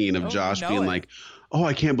another scene of Josh being like, oh,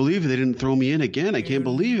 I can't believe it. They didn't throw me in again. I can't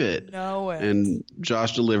believe it. And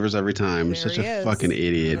Josh delivers every time. Such a fucking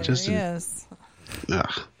idiot. This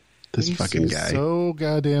fucking guy. So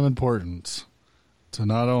goddamn important to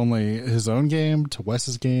not only his own game, to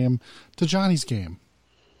Wes's game, to Johnny's game.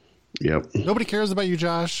 Yep. Nobody cares about you,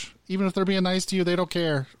 Josh. Even if they're being nice to you, they don't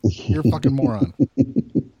care. You're a fucking moron.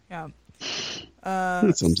 Yeah.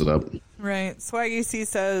 That sums it up. Right. Swaggy C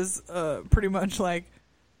says pretty much I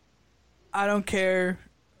don't care.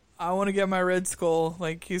 I want to get my Red Skull.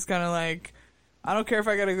 He's kind of I don't care if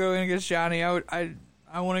I got to go in against Johnny. I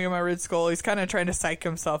want to get my Red Skull. He's kind of trying to psych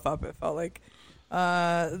himself up, it felt like.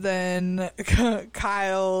 Then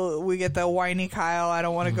Kyle, we get the whiny Kyle. I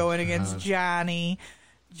don't want to go in against Johnny.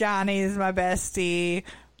 Johnny's my bestie.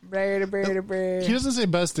 He doesn't say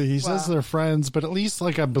bestie. He says they're friends, but at least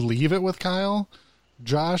I believe it with Kyle.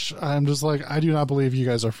 Josh, I'm just I do not believe you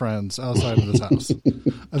guys are friends outside of this house.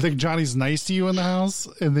 I think Johnny's nice to you in the house,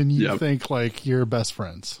 and then you think you're best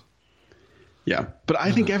friends. Yeah, but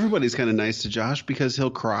I think everybody's kind of nice to Josh because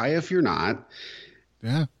he'll cry if you're not.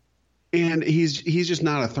 Yeah. And he's just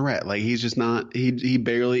not a threat. He's just not. He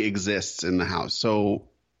barely exists in the house. So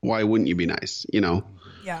why wouldn't you be nice?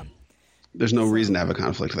 Yeah. There's no reason to have a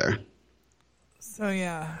conflict there. So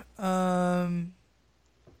yeah.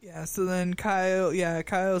 Yeah. So then Kyle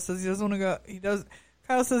says he doesn't want to go.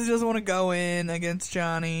 Kyle says he doesn't want to go in against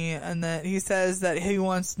Johnny, and that he says that he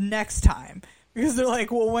wants next time. Because they're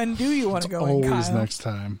like, well, when do you want to go in, Kyle? Always next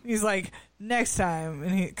time. He's like, next time.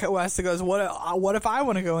 And Wes goes, what if I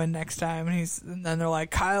want to go in next time? And then they're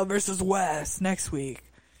like, Kyle versus Wes next week.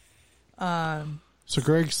 So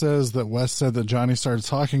Greg says that Wes said that Johnny started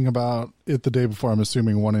talking about it the day before, I'm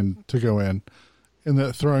assuming, wanting to go in, and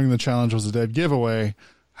that throwing the challenge was a dead giveaway.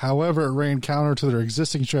 However, it ran counter to their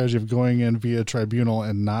existing strategy of going in via tribunal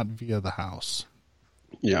and not via the house.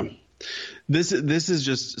 Yeah. This is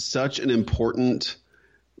just such an important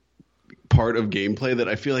part of gameplay that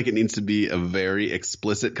I feel like it needs to be a very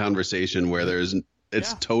explicit conversation where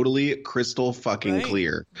it's totally crystal fucking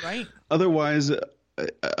clear. Right. Otherwise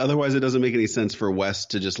it doesn't make any sense for Wes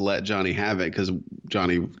to just let Johnny have it because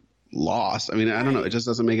Johnny lost. I mean, I don't know. It just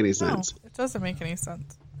doesn't make any sense. No, it doesn't make any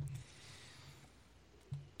sense.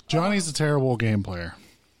 Johnny's a terrible game player.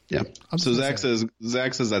 Yeah. So Zach says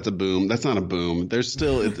that's a boom. That's not a boom. There's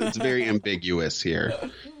still it's very ambiguous here.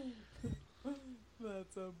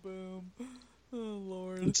 That's a boom. Oh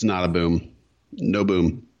Lord. It's not a boom. No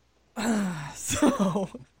boom. So,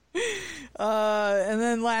 and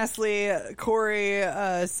then lastly, Corey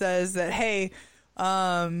says that, hey,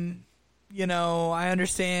 you know, I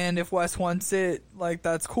understand if Wes wants it, like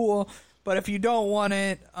that's cool, but if you don't want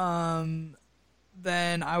it,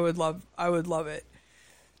 then I would love it.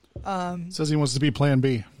 Says he wants to be Plan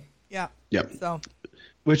B. Yeah. Yep. So,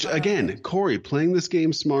 which again, Corey playing this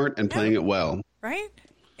game smart and playing it well, right?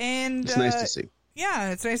 And it's nice to see. Yeah,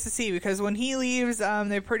 it's nice to see because when he leaves,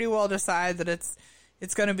 they pretty well decide that it's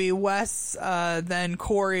going to be Wes, then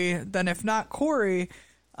Corey, then if not Corey,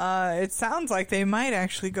 it sounds like they might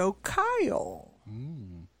actually go Kyle.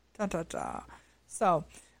 Da, da, da. So,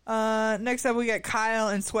 next up we get Kyle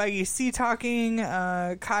and Swaggy C talking.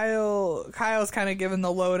 Kyle's kind of giving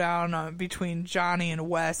the lowdown between Johnny and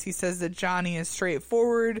Wes. He says that Johnny is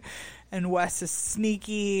straightforward and Wes is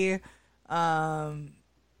sneaky.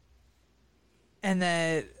 And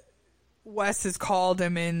that Wes has called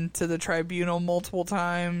him into the tribunal multiple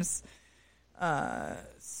times.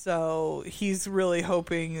 So he's really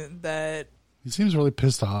hoping that... He seems really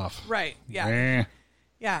pissed off. Right, yeah.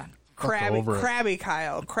 Yeah. Crabby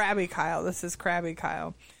Kyle. This is Crabby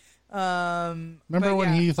Kyle. Remember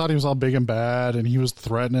when he thought he was all big and bad and he was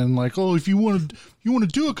threatening, like, oh, if you want to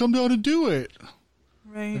do it, come down and do it.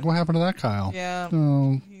 Right. Like, what happened to that Kyle? Yeah.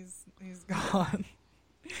 Oh. He's gone.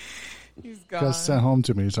 He's gone. Got sent home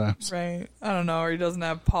too many times. Right. I don't know. Or he doesn't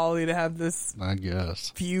have Paulie to have this, I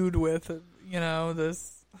guess, feud with, you know,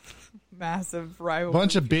 this massive rivalry.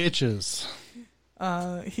 Bunch of bitches.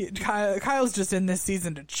 Kyle's just in this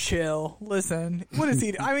season to chill. Listen, what is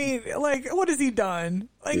he? I mean, like, what has he done?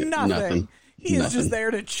 Like, nothing. He is just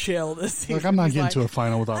there to chill this season. Like, I'm not getting to a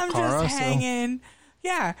final without Kara. I'm just hanging. So.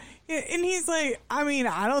 Yeah. And he's like, I mean,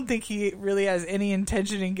 I don't think he really has any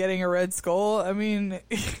intention in getting a Red Skull. I mean,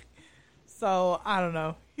 so I don't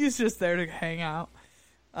know. He's just there to hang out.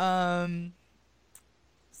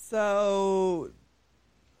 So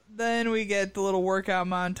then we get the little workout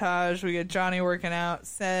montage. We get Johnny working out.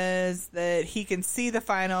 Says that he can see the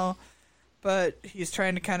final, but he's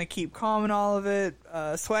trying to kind of keep calm in all of it.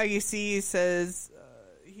 Swaggy C says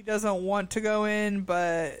he doesn't want to go in,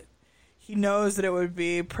 but he knows that it would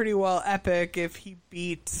be pretty well epic if he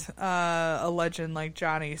beat a legend like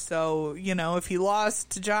Johnny. So, you know, if he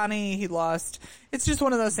lost to Johnny, he lost. It's just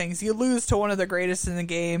one of those things. You lose to one of the greatest in the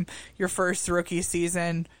game, your first rookie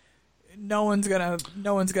season. No one's gonna knock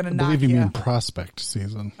you. I believe you mean prospect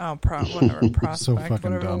season. Oh, whatever, prospect, so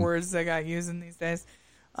fucking whatever dumb. words they got using these days.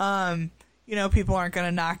 You know, people aren't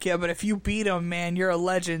gonna knock you, but if you beat him, man, you're a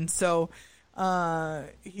legend. So,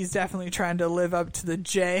 he's definitely trying to live up to the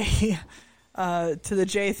J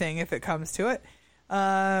thing if it comes to it.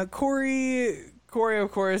 Corey,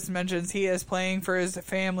 of course, mentions he is playing for his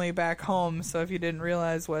family back home. So if you didn't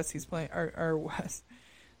realize, Wes, he's playing, or Wes,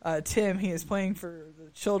 Tim, he is playing for the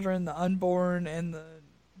children, the unborn and the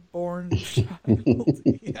born child.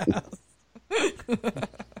 Yes.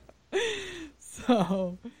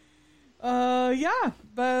 So, yeah,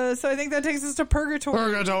 but so I think that takes us to Purgatory.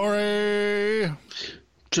 Purgatory.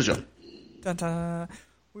 Dun-dun.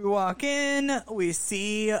 We walk in, we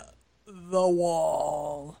see the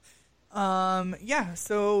wall. Yeah,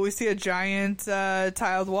 so we see a giant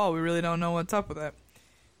tiled wall. We really don't know what's up with it.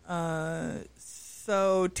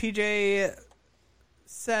 So TJ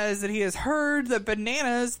says that he has heard that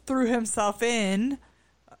Bananas threw himself in.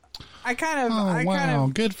 Good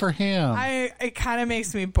for him. It kind of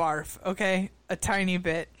makes me barf, okay? A tiny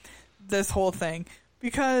bit, this whole thing.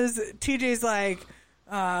 Because TJ's like,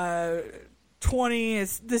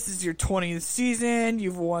 this is your 20th season,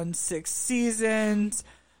 you've won 6 seasons,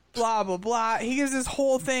 blah, blah, blah. He gives this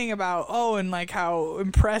whole thing about, and like how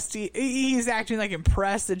impressed he's acting like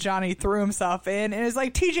impressed that Johnny threw himself in. And it's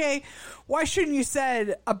like, TJ, why shouldn't you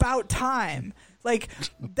said about time? Like,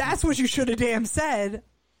 that's what you should have damn said.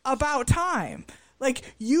 About time.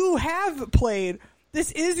 Like, you have played.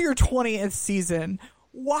 This is your 20th season.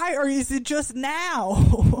 Is it just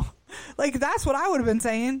now? Like, that's what I would have been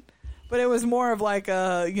saying. But it was more of like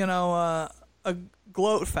a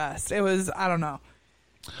gloat fest. It was, I don't know.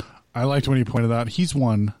 I liked when he pointed out he's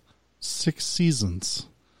won 6 seasons.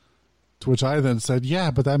 To which I then said,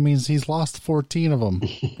 yeah, but that means he's lost 14 of them.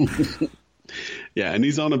 Yeah, and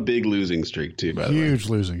he's on a big losing streak, too, by the way. Huge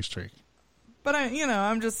losing streak. But,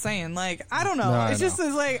 I'm just saying, like, I don't know. No, it was just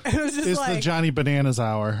it's like... the Johnny Bananas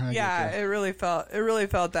hour. Yeah, it really felt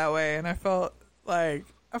that way. And I felt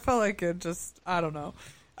like it just, I don't know.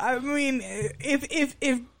 I mean,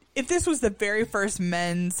 if this was the very first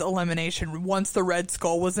men's elimination, once the Red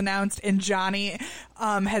Skull was announced and Johnny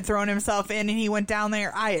had thrown himself in and he went down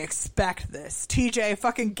there, I expect this. TJ,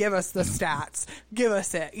 fucking give us the stats. Give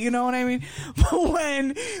us it. You know what I mean? But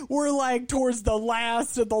when we're like towards the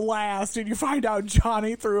last of the last and you find out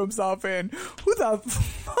Johnny threw himself in, who the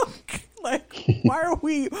fuck? Like, why are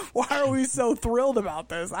we so thrilled about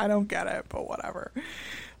this? I don't get it, but whatever.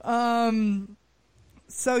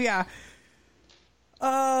 So yeah.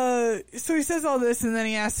 So he says all this, and then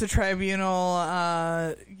he asks the tribunal,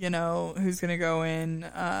 who's going to go in,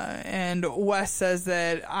 and Wes says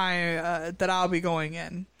that I'll be going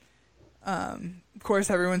in. Of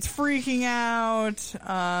course, everyone's freaking out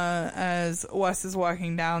as Wes is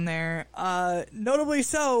walking down there. Notably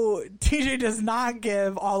so, TJ does not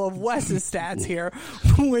give all of Wes's stats here,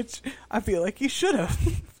 which I feel like he should have.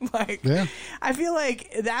 I feel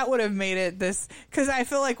like that would have made it this, because I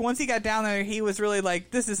feel like once he got down there, he was really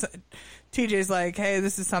like, TJ's like, hey,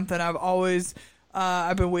 this is something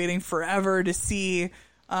I've been waiting forever to see.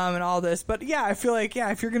 And all this, but yeah, I feel like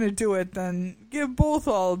if you're gonna do it, then give both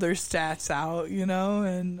all their stats out,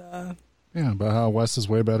 and about how Wes is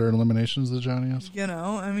way better in eliminations than Johnny is.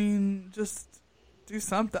 I mean, just do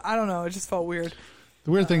something. I don't know. It just felt weird.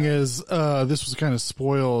 The weird thing is, this was kind of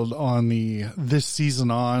spoiled on the This Season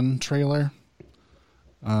On trailer.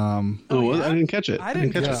 I didn't catch it. I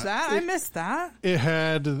didn't catch that. I missed that.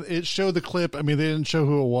 It showed the clip. I mean, they didn't show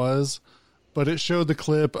who it was. But it showed the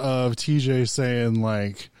clip of TJ saying,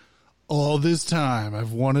 like, all this time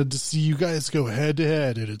I've wanted to see you guys go head to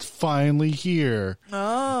head, and it's finally here.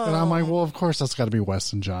 Oh. And I'm like, well, of course that's got to be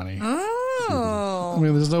Wes and Johnny. Oh. I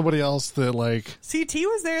mean, there's nobody else that, like... CT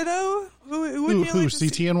was there, though. Who?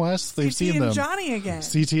 CT and Wes? They've seen them. CT and Johnny again.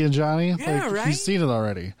 CT and Johnny? Yeah, right? He's seen it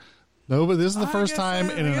already. No, but this is the first time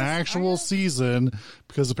in an actual season,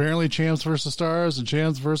 because apparently Champs versus Stars and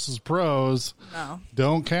Champs versus Pros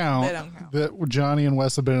don't count. They don't count. That Johnny and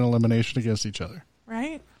Wes have been in elimination against each other.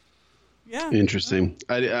 Right? Yeah. Interesting.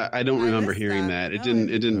 I don't remember hearing that. It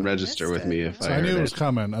didn't register with me. So I knew it was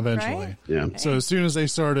coming eventually. Right? Yeah. So as soon as they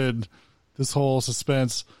started this whole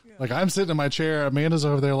suspense, like I'm sitting in my chair, Amanda's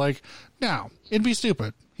over there like, no, it'd be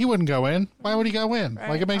stupid. He wouldn't go in. Why would he go in? Right?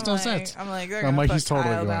 Like, it makes no sense. I'm like, they're going to put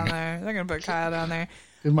Kyle down there. They're going to put Kyle down there.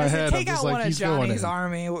 In my head, take I'm just out like, one of he's going Johnny's in.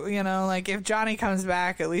 army. Like if Johnny comes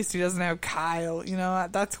back, at least he doesn't have Kyle.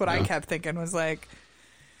 That's what I kept thinking was like,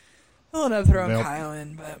 they'll end up throwing Kyle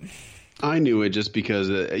in. But I knew it just because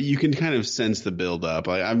you can kind of sense the build up.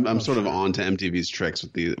 I'm sort of on to MTV's tricks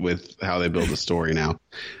with how they build a story now.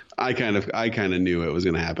 I kind of knew it was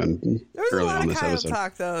going to happen early on this episode.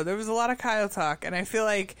 Talk though. There was a lot of Kyle talk, and I feel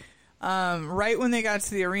like right when they got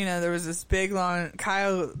to the arena, there was this big long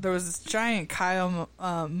Kyle. There was this giant Kyle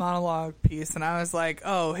monologue piece, and I was like,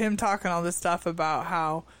 "Oh, him talking all this stuff about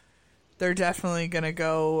how they're definitely going to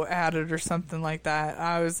go at it or something like that."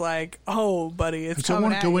 I was like, "Oh, buddy, it's coming." I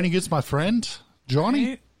want to go in against my friend Johnny.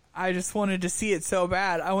 Right? I just wanted to see it so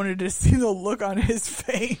bad. I wanted to see the look on his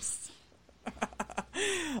face.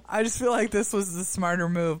 I just feel like this was the smarter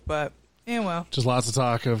move, but anyway. Just lots of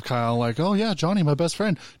talk of Kyle like, oh yeah, Johnny, my best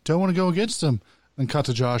friend. Don't want to go against him. And cut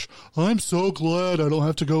to Josh. I'm so glad I don't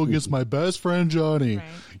have to go against my best friend, Johnny.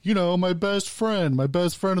 Right. My best friend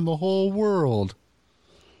in the whole world.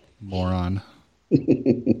 Moron.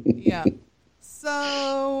 Yeah.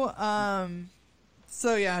 So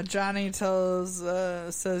yeah, Johnny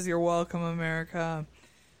says you're welcome, America.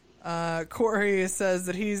 Corey says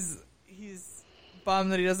that he's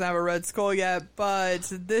bummed that he doesn't have a Red Skull yet, but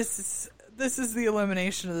this is the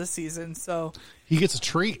elimination of the season, so he gets a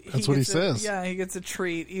treat. That's what he says. Yeah, he gets a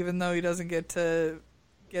treat, even though he doesn't get to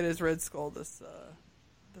get his Red Skull this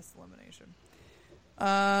elimination.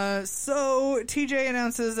 So TJ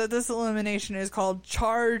announces that this elimination is called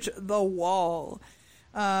Charge the Wall.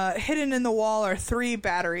 Hidden in the wall are 3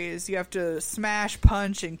 batteries. You have to smash,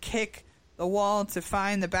 punch, and kick the wall to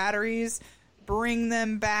find the batteries. Bring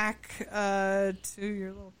them back to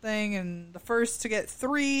your little thing, and the first to get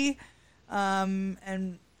 3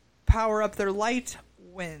 and power up their light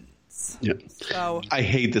wins. Yep. So I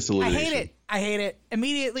hate this elimination. I hate it.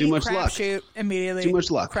 Immediately, too much crap luck. shoot. Immediately, too much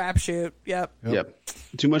luck. Crap shoot. Yep.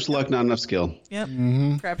 Too much luck, not enough skill. Yep.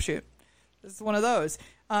 Crap shoot. This is one of those.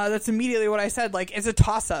 that's immediately what I said. Like, it's a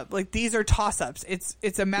toss-up. Like, these are toss-ups.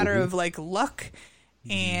 It's a matter of, like, luck.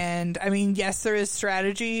 And, I mean, yes, there is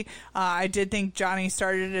strategy. I did think Johnny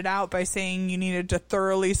started it out by saying you needed to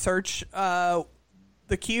thoroughly search the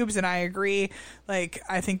cubes, and I agree. Like,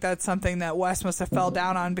 I think that's something that Wes must have fell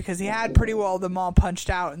down on because he had pretty well them all punched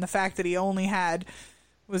out, and the fact that he only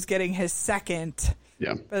was getting his second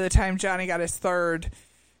by the time Johnny got his third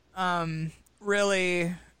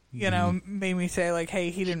really, made me say, like, hey,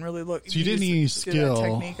 he didn't really look. So you didn't need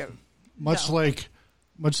skill. Much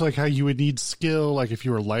like how you would need skill, like if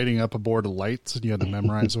you were lighting up a board of lights and you had to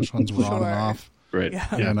memorize which ones were on and off. Right.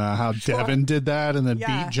 Yeah. And how Devin did that and then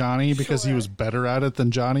beat Johnny because he was better at it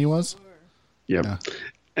than Johnny was. Yeah.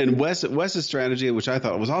 And Wes's strategy, which I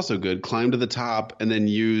thought was also good, climb to the top and then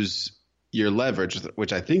use your leverage,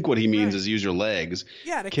 which I think what he means is use your legs.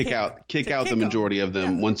 Yeah, to kick out the majority of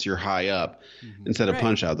them once you're high up instead of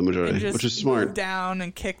punch out the majority, which is smart. Move down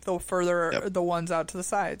and kick the ones out to the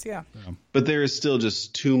sides. Yeah. But there is still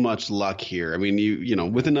just too much luck here. I mean, you know,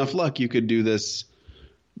 with enough luck, you could do this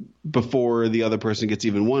before the other person gets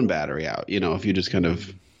even one battery out. You know, if you just kind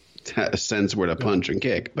of sense where to punch and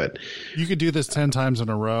kick. But you could do this 10 times in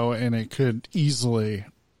a row, and it could easily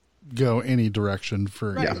go any direction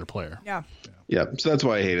for either player. Yeah, so that's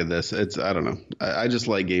why I hated this. I don't know. I just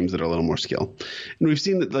like games that are a little more skill. And we've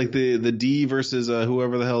seen that, like the D versus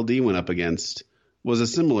whoever the hell D went up against was a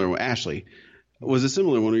similar Ashley was a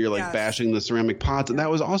similar one where you're like bashing the ceramic pots, and that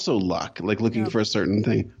was also luck, like looking for a certain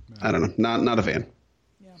thing. I don't know. Not a fan.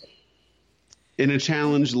 In a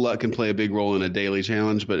challenge, luck can play a big role in a daily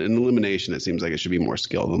challenge, but in elimination, it seems like it should be more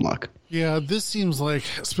skill than luck. Yeah, this seems like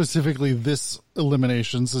specifically this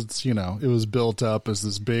elimination, since, you know, it was built up as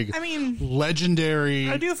this big, legendary.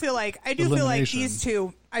 I do feel like these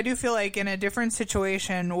two, I do feel like in a different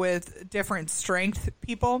situation with different strength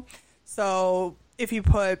people. So if you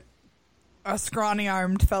put a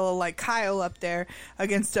scrawny-armed fellow like Kyle up there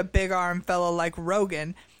against a big-armed fellow like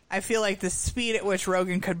Rogan, I feel like the speed at which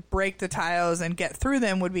Rogan could break the tiles and get through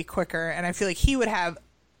them would be quicker, and I feel like he would have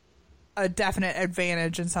a definite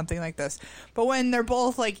advantage in something like this. But when they're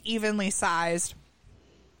both like evenly sized,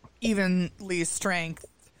 evenly strength,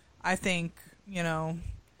 I think, you know,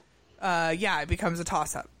 it becomes a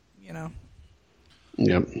toss-up, you know?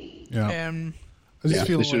 Yep. Yeah. And I just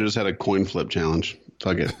feel they should have just had a coin flip challenge.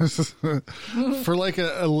 Fuck it. For like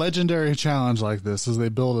a legendary challenge like this, as they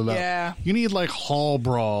build it up, you need like hall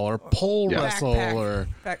brawl or pole wrestle or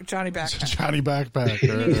Johnny Backpack. Johnny Backpack.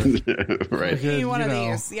 Right. You need one of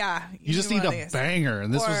these. Yeah. You just need a banger,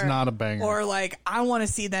 and this was not a banger. Or like, I want to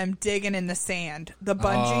see them digging in the sand. The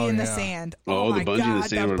bungee in the sand. Oh, my the bungee God, in the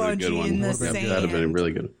sand would have been a good one. That would have been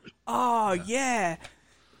really good. Oh, yeah.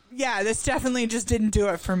 Yeah, this definitely just didn't do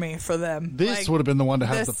it for me, for them. This would have been the one to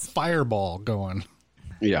have the fireball going.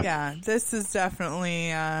 Yeah, this is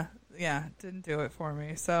definitely, didn't do it for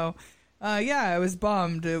me. So, I was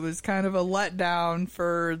bummed. It was kind of a letdown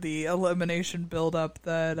for the elimination buildup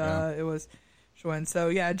that it was showing.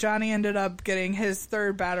 So, Johnny ended up getting his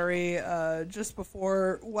third battery just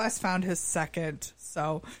before Wes found his second.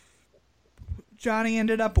 So, Johnny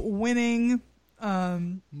ended up winning.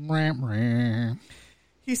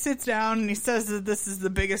 He sits down and he says that this is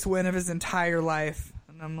the biggest win of his entire life.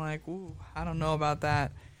 And I'm like, ooh, I don't know about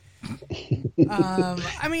that.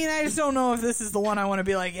 I mean, I just don't know if this is the one I want to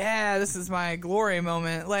be like, yeah, this is my glory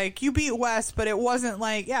moment. Like, you beat Wes, but it wasn't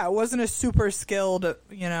like, it wasn't a super skilled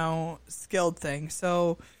thing.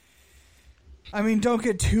 So, I mean, don't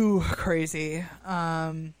get too crazy.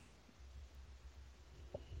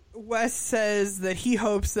 Wes says that he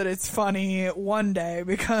hopes that it's funny one day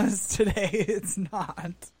because today it's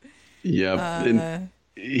not. Yeah. And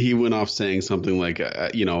he went off saying something like,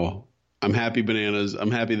 I'm happy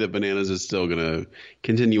that Bananas is still going to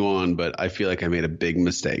continue on, but I feel like I made a big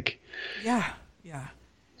mistake. Yeah.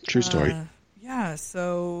 True story.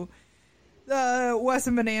 So Wes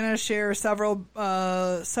and Bananas share several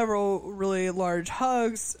really large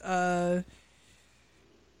hugs.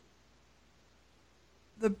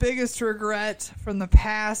 The biggest regret from the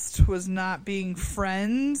past was not being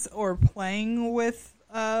friends or playing with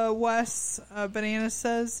Wes, Bananas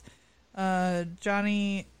says.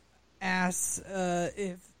 Johnny asks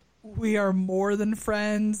if we are more than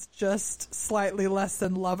friends, just slightly less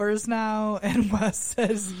than lovers now, and Wes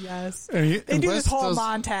says yes. They do this whole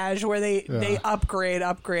montage where they upgrade,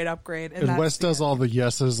 and Wes does all the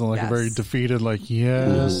yeses and like a very defeated, like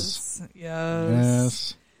yes. Yeah.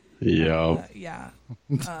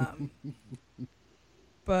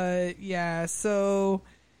 But so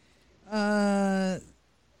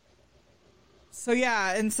So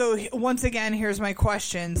yeah, and so once again, here's my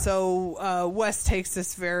question. So Wes takes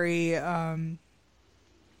this very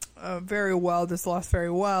well. This loss very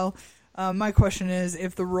well. My question is,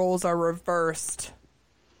 if the roles are reversed,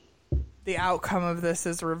 the outcome of this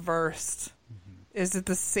is reversed. Is it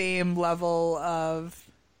the same level of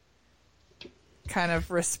kind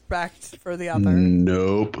of respect for the other?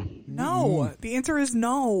 Nope. No. The answer is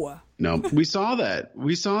no. No. We saw that.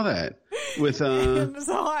 With So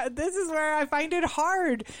this is where I find it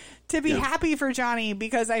hard to be happy for Johnny,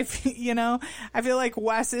 because I feel like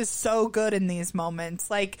Wes is so good in these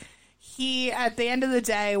moments. Like, at the end of the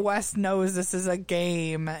day, Wes knows this is a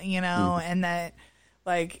game, and that,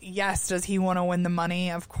 like, yes, does he want to win the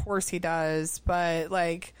money? Of course he does. But,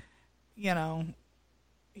 like,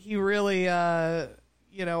 he really,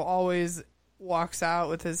 always walks out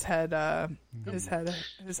with his head high.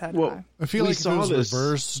 I feel like if it was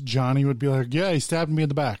reverse, Johnny would be like, yeah, he stabbed me in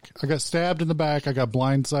the back. I got stabbed in the back. I got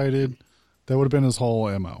blindsided. That would have been his whole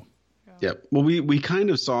MO. Yep. Well, we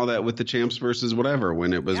kind of saw that with the Champs versus whatever,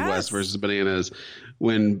 when it was Wes versus Bananas,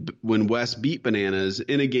 when Wes beat Bananas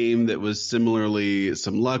in a game that was similarly,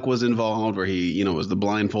 some luck was involved, where he, was the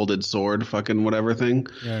blindfolded sword fucking whatever thing.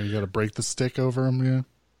 Yeah, you got to break the stick over him. Yeah.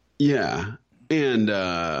 Yeah. And,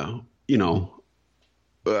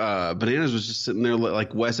 Bananas was just sitting there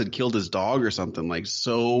like Wes had killed his dog or something, like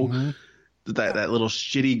that little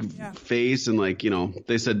shitty face. And like,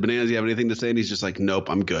 they said, Bananas, you have anything to say? And he's just like,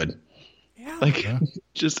 nope, I'm good. Yeah. Like,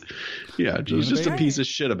 just a piece of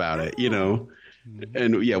shit about it,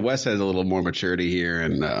 And yeah, Wes has a little more maturity here,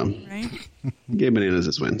 and gave Bananas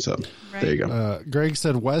this win. So there you go. Greg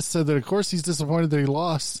said Wes said that of course he's disappointed that he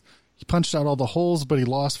lost. He punched out all the holes, but he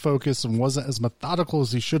lost focus and wasn't as methodical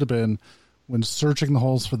as he should have been when searching the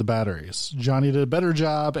holes for the batteries. Johnny did a better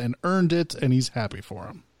job and earned it, and he's happy for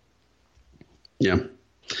him. Yeah.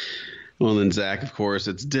 Well, then Zach, of course,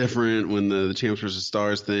 it's different when the Champs versus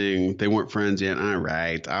Stars thing. They weren't friends yet. All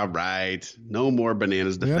right. No more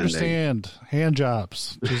Bananas defending. We understand. Hand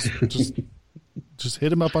jobs. Just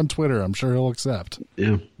hit him up on Twitter. I'm sure he'll accept.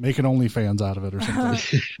 Yeah. Make an OnlyFans out of it or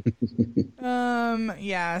something.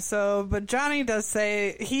 Yeah. So, but Johnny does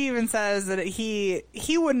say, he even says that he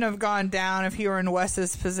wouldn't have gone down if he were in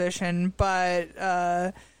Wes's position,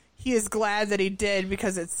 but he is glad that he did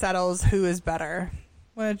because it settles who is better.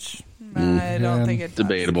 Which I don't think it does.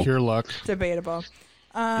 Debatable. Pure luck. Debatable.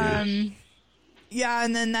 Yeah,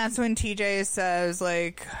 and then that's when TJ says,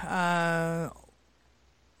 like,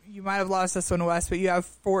 you might have lost this one, Wes, but you have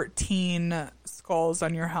 14 skulls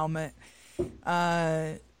on your helmet.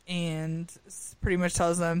 And pretty much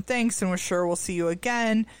tells them, thanks, and we're sure we'll see you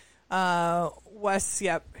again. Wes,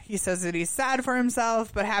 he says that he's sad for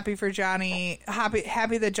himself, but happy for Johnny.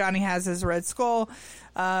 Happy that Johnny has his red skull.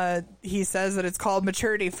 He says that it's called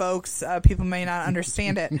maturity, folks. People may not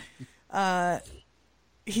understand it.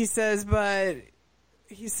 He says, but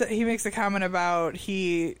he makes a comment about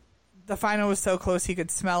the final was so close he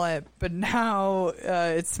could smell it, but now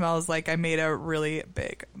it smells like I made a really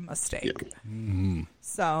big mistake. Yeah. Mm-hmm.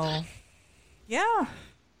 So, yeah.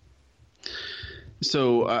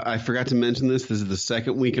 So I forgot to mention this. This is the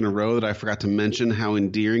second week in a row that I forgot to mention how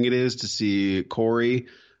endearing it is to see Corey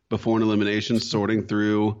before an elimination sorting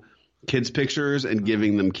through kids' pictures and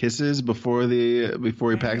giving them kisses before he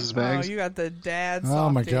packs his bags. Oh, you got the dad. Oh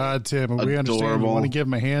my God, Tim! We understand. We want to give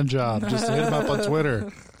him a hand job. Just hit him up on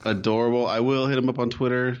Twitter. Adorable. I will hit him up on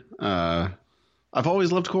Twitter. I've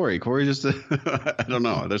always loved Corey. Corey just I don't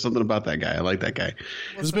know. There's something about that guy. I like that guy.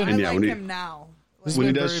 Well, so I like him now. When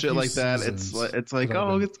he does shit like that, it's like,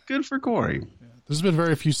 oh, it's good for Corey. Yeah. There's been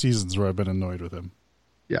very few seasons where I've been annoyed with him.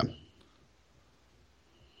 Yeah.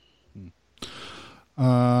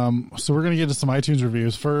 So we're going to get to some iTunes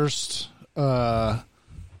reviews first.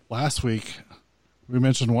 Last week, we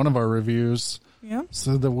mentioned one of our reviews. Yeah.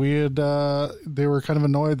 Said that they were kind of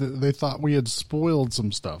annoyed that they thought we had spoiled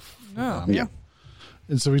some stuff. Oh. Yeah.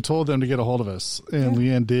 And so we told them to get a hold of us, and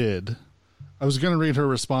Leanne did. I was going to read her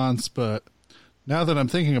response, but now that I'm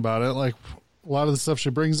thinking about it, like a lot of the stuff she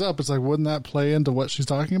brings up, it's like, wouldn't that play into what she's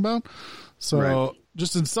talking about? So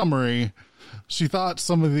just in summary, she thought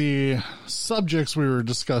some of the subjects we were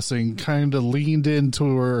discussing kind of leaned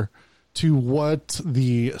into what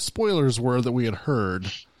the spoilers were that we had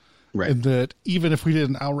heard. Right. And that even if we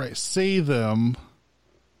didn't outright say them,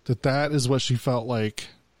 that is what she felt like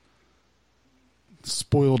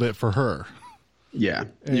spoiled it for her. Yeah.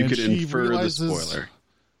 And you could infer the spoiler.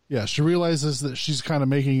 Yeah, she realizes that she's kind of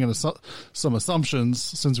making some assumptions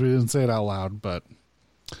since we didn't say it out loud, but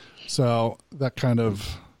so that kind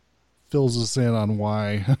of fills us in on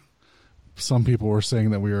why some people were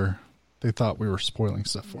saying that they thought we were spoiling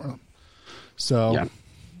stuff for them. So, Yeah.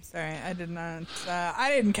 Sorry, I did not.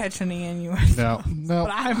 I didn't catch any innuendo. No.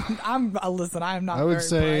 But I'm. Listen, I'm not. I would very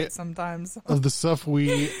say bright sometimes. of the stuff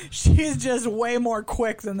She's just way more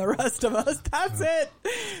quick than the rest of us. That's it.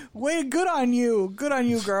 Way good on you. Good on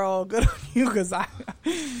you, girl. Good on you, because I'm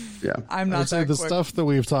not I'd say that the quick. stuff that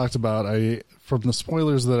we've talked about, from the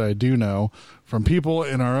spoilers that I do know, from people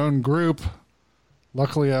in our own group,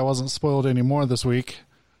 luckily I wasn't spoiled anymore this week.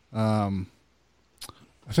 I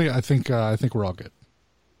think we're all good.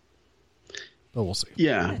 But we'll see.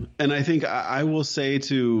 Yeah, and I think I will say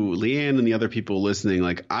to Leanne and the other people listening,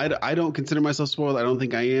 like I don't consider myself spoiled. I don't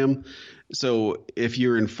think I am. So if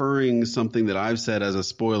you're inferring something that I've said as a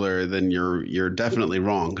spoiler, then you're definitely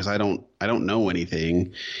wrong, because I don't know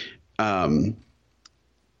anything. And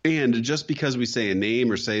just because we say a name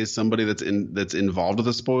or say somebody that's involved with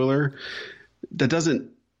a spoiler, that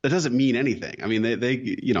doesn't mean anything. I mean,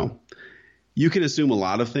 they you can assume a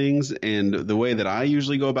lot of things, and the way that I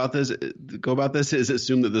usually go about this is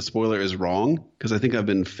assume that the spoiler is wrong, because I think I've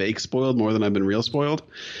been fake spoiled more than I've been real spoiled.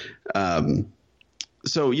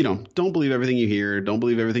 So, don't believe everything you hear, don't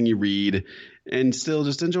believe everything you read, and still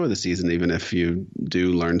just enjoy the season, even if you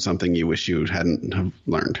do learn something you wish you hadn't have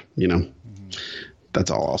learned.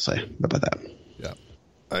 That's all I'll say about that.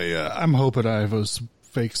 Yeah, I'm hoping I was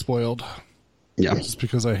fake spoiled. Yeah, just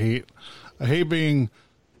because I hate being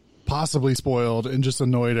possibly spoiled and just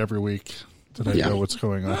annoyed every week that I know what's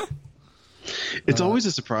going on. It's always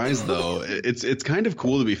a surprise, though. It's kind of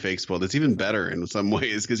cool to be fake spoiled. It's even better in some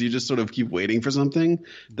ways, because you just sort of keep waiting for something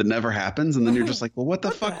that never happens, and then you're just like, well, what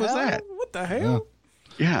the fuck was that? What the hell?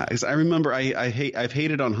 Yeah, because I remember I've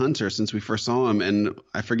hated on Hunter since we first saw him, and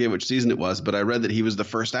I forget which season it was, but I read that he was the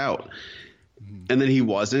first out. And then he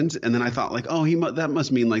wasn't, and then I thought, like, oh, that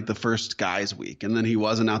must mean like the first guy's week, and then he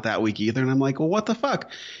wasn't out that week either, and I'm like, well, what the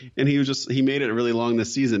fuck? And he made it really long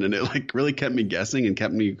this season, and it like really kept me guessing and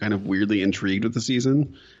kept me kind of weirdly intrigued with the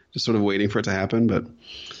season, just sort of waiting for it to happen. But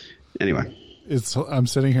anyway, I'm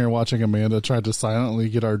sitting here watching Amanda try to silently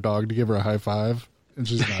get our dog to give her a high five, and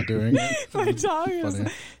she's not doing it. My dog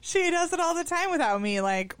she does it all the time without me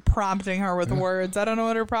like prompting her with words. I don't know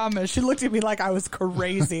what her problem is. She looked at me like I was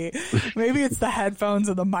crazy. Maybe it's the headphones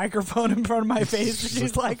and the microphone in front of my face.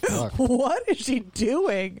 She's like, what is she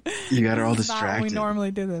doing? You got her all distracted. Not how we normally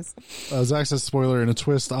do this. Zach says spoiler in a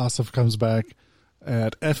twist. Asif comes back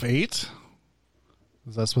at F8.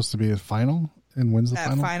 Is that supposed to be a final and wins the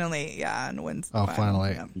final? Finally, yeah, and wins the final.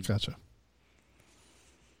 Finally. Yeah. Gotcha.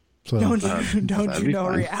 So, don't you know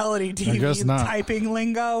fine. reality TV typing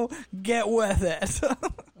lingo? Get with it.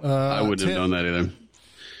 I wouldn't have known that either.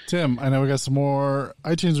 Tim, I know we got some more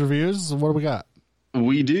iTunes reviews. What do we got?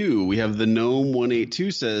 We do. We have the Gnome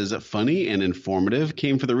 182 says, funny and informative.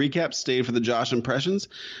 Came for the recap, stayed for the Josh impressions.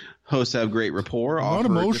 Hosts have great rapport. Not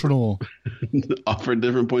emotional. Offer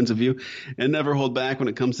different points of view and never hold back when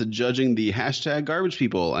it comes to judging the hashtag garbage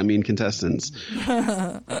people. I mean, contestants.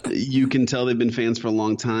 You can tell they've been fans for a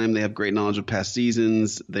long time. They have great knowledge of past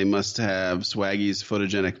seasons. They must have Swaggy's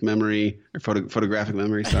photographic memory.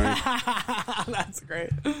 Sorry. That's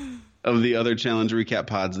great. Of the other challenge recap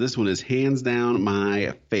pods, this one is hands down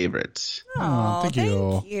my favorite. Oh, thank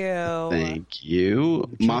you. Thank you.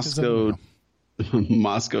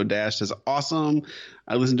 Moscow Dash says, awesome.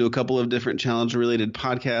 I listened to a couple of different challenge related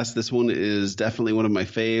podcasts. This one is definitely one of my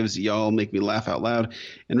faves. Y'all make me laugh out loud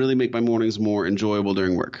and really make my mornings more enjoyable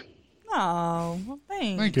during work. Oh, well,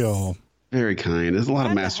 thanks. Thank you. Very kind. There's a lot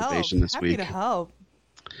of masturbation this week. Happy to help.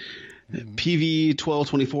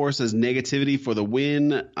 PV1224 says negativity for the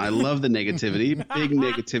win. I love the negativity. Big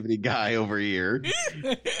negativity guy over here.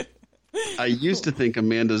 I used to think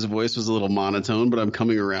Amanda's voice was a little monotone, but I'm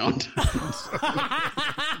coming around.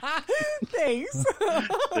 Thanks.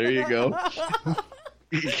 There you go.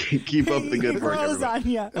 Keep up the good work,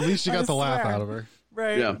 everybody. At least you got the laugh out of her.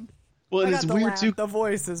 Right. Yeah. Well, and it's weird, too. The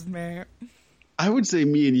voices, man. I would say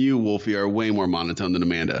me and you, Wolfie, are way more monotone than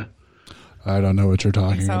Amanda. I don't know what you're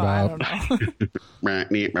talking about. I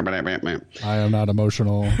am not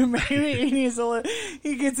emotional. Maybe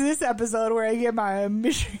he gets this episode where I get my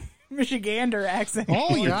Michigander accent.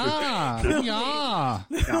 Oh, yeah.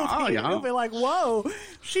 He'll be like, whoa,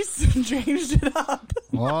 she's changed it up.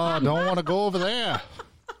 Oh, don't want to go over there.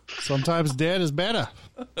 Sometimes dead is better.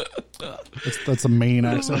 That's a Maine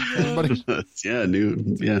accent. Everybody. Yeah.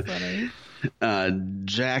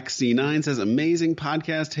 Jack C9 says, amazing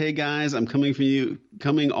podcast. Hey guys, I'm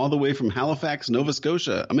coming all the way from Halifax, Nova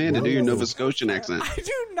Scotia. Amanda, do your Nova Scotian accent. I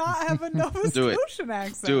do not have a Nova Scotian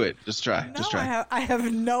accent. Do it. Just try. No, Just try. I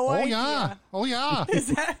have no idea. Oh yeah. Is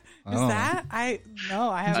that? I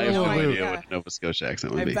have no idea what Nova Scotia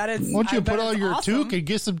accent would be. Bet it's. Why don't you put on your awesome. toque and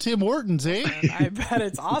get some Tim Hortons, eh? I bet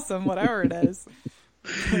it's awesome, whatever it is.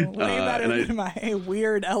 Way better than my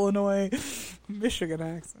weird Illinois, Michigan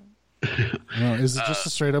accent. Is it just a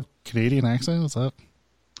straight up Canadian accent? What's up?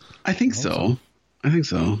 I think so.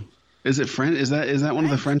 Is it French? Is that one of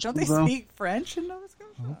the French? Don't they speak French in Nova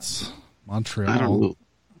Scotia? It's Montreal. I don't know.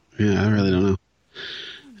 Yeah, I really don't know.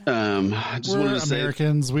 I just wanted to say,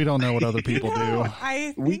 Americans, we don't know what other people do.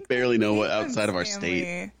 We barely know what outside of our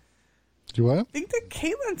state. Do what? I think that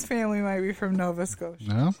Caitlin's family might be from Nova Scotia.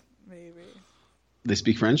 No? Maybe. They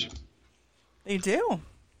speak French? They do. All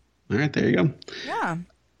right, there you go. Yeah.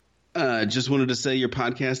 Just wanted to say your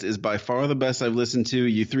podcast is by far the best I've listened to.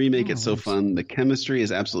 You three make it so fun. The chemistry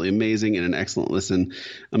is absolutely amazing and an excellent listen.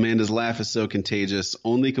 Amanda's laugh is so contagious.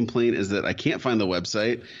 Only complaint is that I can't find the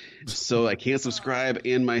website, so I can't subscribe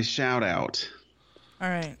and my shout out. All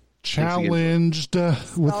right. Challenged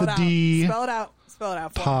with a D. Spell it out.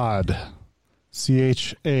 Pod.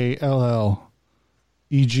 CHALLEGED.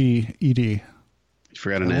 You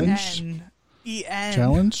forgot an N. N-E-N.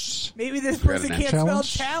 Challenged? Maybe this person can't spell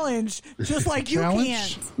challenge, just like you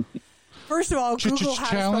can't. First of all, Google how to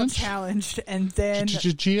spell challenged, and then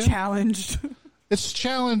challenged. It's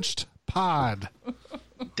challenged pod.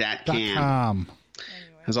 .com.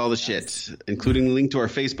 Has all the shit, including a link to our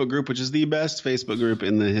Facebook group, which is the best Facebook group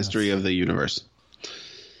in the history of the universe.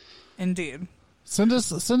 Indeed. Send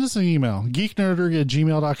us an email,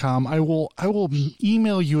 geeknerdery@gmail.com. I will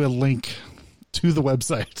email you a link to the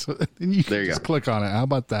website. And you can just click on it. How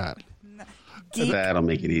about that? That'll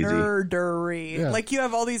make it easy. Nerdery. Yeah. Like you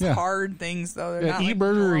have all these hard things though. They're not like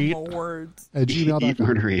normal words. @gmail.com. Eat,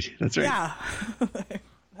 murder, eat. That's right. Yeah.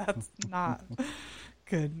 That's not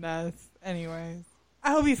goodness. Anyways,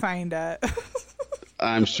 I hope you find it.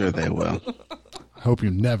 I'm sure they will. I hope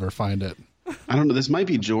you never find it. I don't know. This might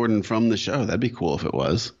be Jordan from the show. That'd be cool if it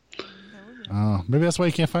was. Maybe that's why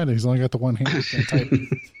you can't find it. He's only got the one hand.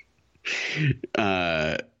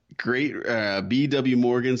 Great. BW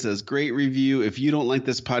Morgan says, great review. If you don't like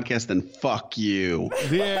this podcast, then fuck you.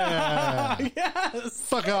 Yeah. Yes.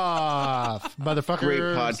 Fuck off, motherfuckers. Great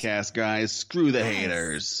podcast, guys. Screw the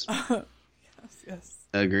haters. Yes.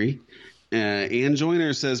 Agree. Ann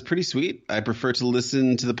Joyner says, pretty sweet. I prefer to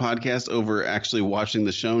listen to the podcast over actually watching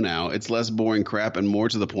the show now. It's less boring crap and more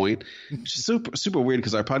to the point. Which is super weird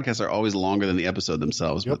because our podcasts are always longer than the episode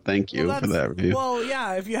themselves. Yep. But thank you for that review. Well,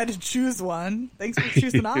 yeah, if you had to choose one. Thanks for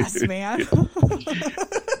choosing us, man.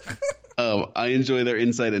 I enjoy their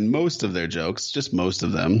insight and most of their jokes. Just most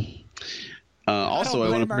of them.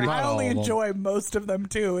 I only enjoy most of them,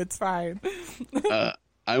 too. It's fine.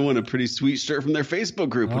 I won a pretty sweet shirt from their Facebook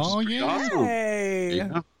group, which is pretty awesome. Hey.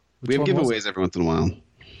 Yeah. We have giveaways every once in a while.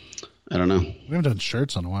 I don't know. We haven't done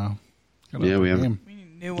shirts in a while. Yeah, we have. We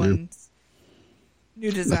need new ones.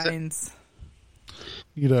 New designs.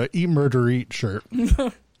 You need a Eat, Murder, Eat shirt.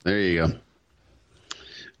 There you go.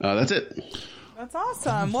 That's it. That's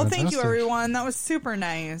awesome. Well, thank you, everyone. That was super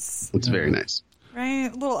nice. It's very nice.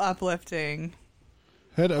 Right? A little uplifting.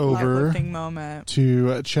 Head over uplifting moment.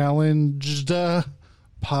 to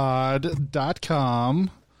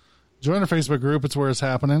challengedpod.com. Join our Facebook group. It's where it's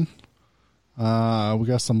happening. We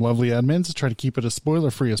got some lovely admins. Try to keep it as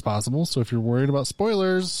spoiler-free as possible. So if you're worried about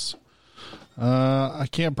spoilers, I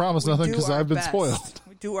can't promise nothing because I've been spoiled.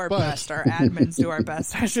 We do our best. Our admins do our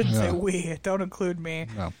best. I shouldn't say we. Don't include me.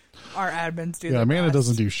 No. Our admins do their Amanda best.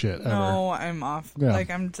 doesn't do shit ever. No, I'm off. Yeah.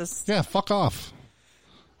 Like, I'm just... Yeah, fuck off.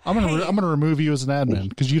 I'm gonna remove you as an admin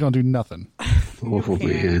because you don't do nothing.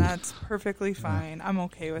 That's perfectly fine. I'm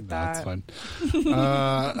okay with that. That's fine. So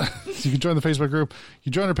you can join the Facebook group.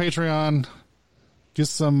 You join our Patreon. Get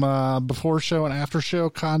some before show and after show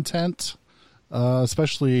content,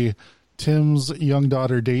 especially Tim's young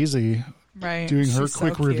daughter Daisy, doing her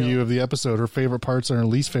quick review of the episode, her favorite parts and her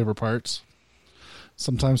least favorite parts.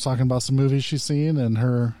 Sometimes talking about some movies she's seen and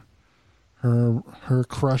her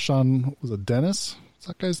crush on, was it Dennis? What's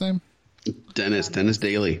that guy's name? Dennis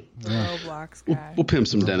Daly. Yeah. Roblox guy. We'll pimp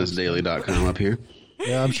some DennisDaily.com up here.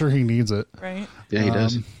 Yeah, I'm sure he needs it. Right? Yeah, he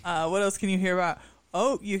does. What else can you hear about?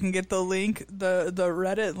 Oh, you can get the link, the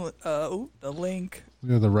Reddit, the link.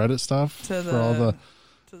 Yeah, the Reddit stuff to for all the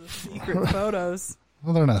secret photos.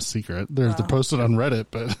 Well, they're not secret. They're posted on Reddit,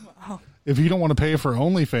 but if you don't want to pay for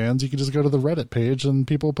OnlyFans, you can just go to the Reddit page and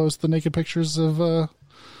people post the naked pictures of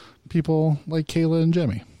people like Kayla and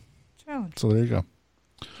Jemmy. Challenge. So there you go.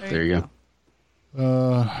 There you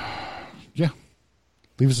go. Yeah.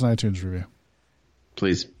 Leave us an iTunes review.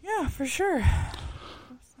 Please. Yeah, for sure.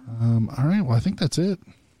 All right. Well, I think that's it.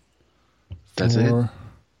 That's it.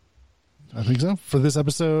 I think so. For this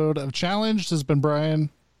episode of Challenged, this has been Brian.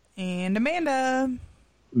 And Amanda.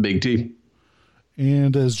 Big T.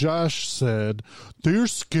 And as Josh said, they're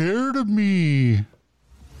scared of me.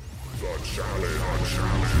 The challenge.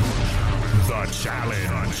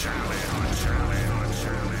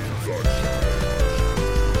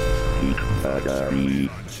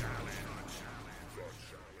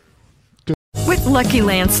 With Lucky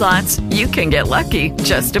Land Slots, you can get lucky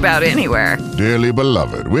just about anywhere. Dearly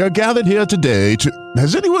beloved, we are gathered here today to...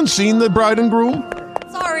 Has anyone seen the bride and groom?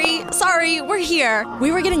 Sorry, we're here.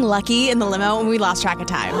 We were getting lucky in the limo and we lost track of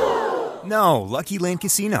time. No, Lucky Land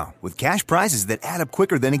Casino, with cash prizes that add up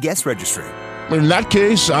quicker than a guest registry. In that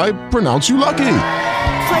case, I pronounce you lucky.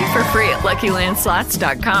 Play for free at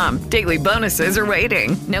LuckyLandSlots.com. Daily bonuses are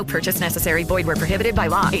waiting. No purchase necessary. Void where prohibited by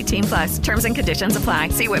law. 18+. Terms and conditions apply.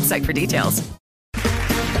 See website for details.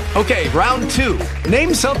 Okay, round 2.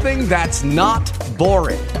 Name something that's not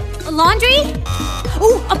boring. A laundry?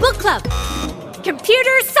 Ooh, a book club.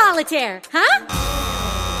 Computer solitaire, huh?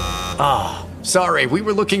 Ah, sorry. We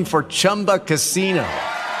were looking for Chumba Casino.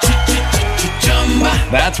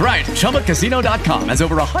 That's right. ChumbaCasino.com has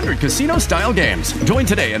over 100 casino-style games. Join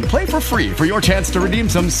today and play for free for your chance to redeem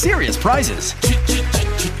some serious prizes.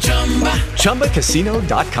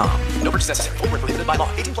 ChumbaCasino.com. No purchase necessary. Void where prohibited by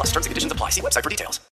law. 18+. Terms and conditions apply. See website for details.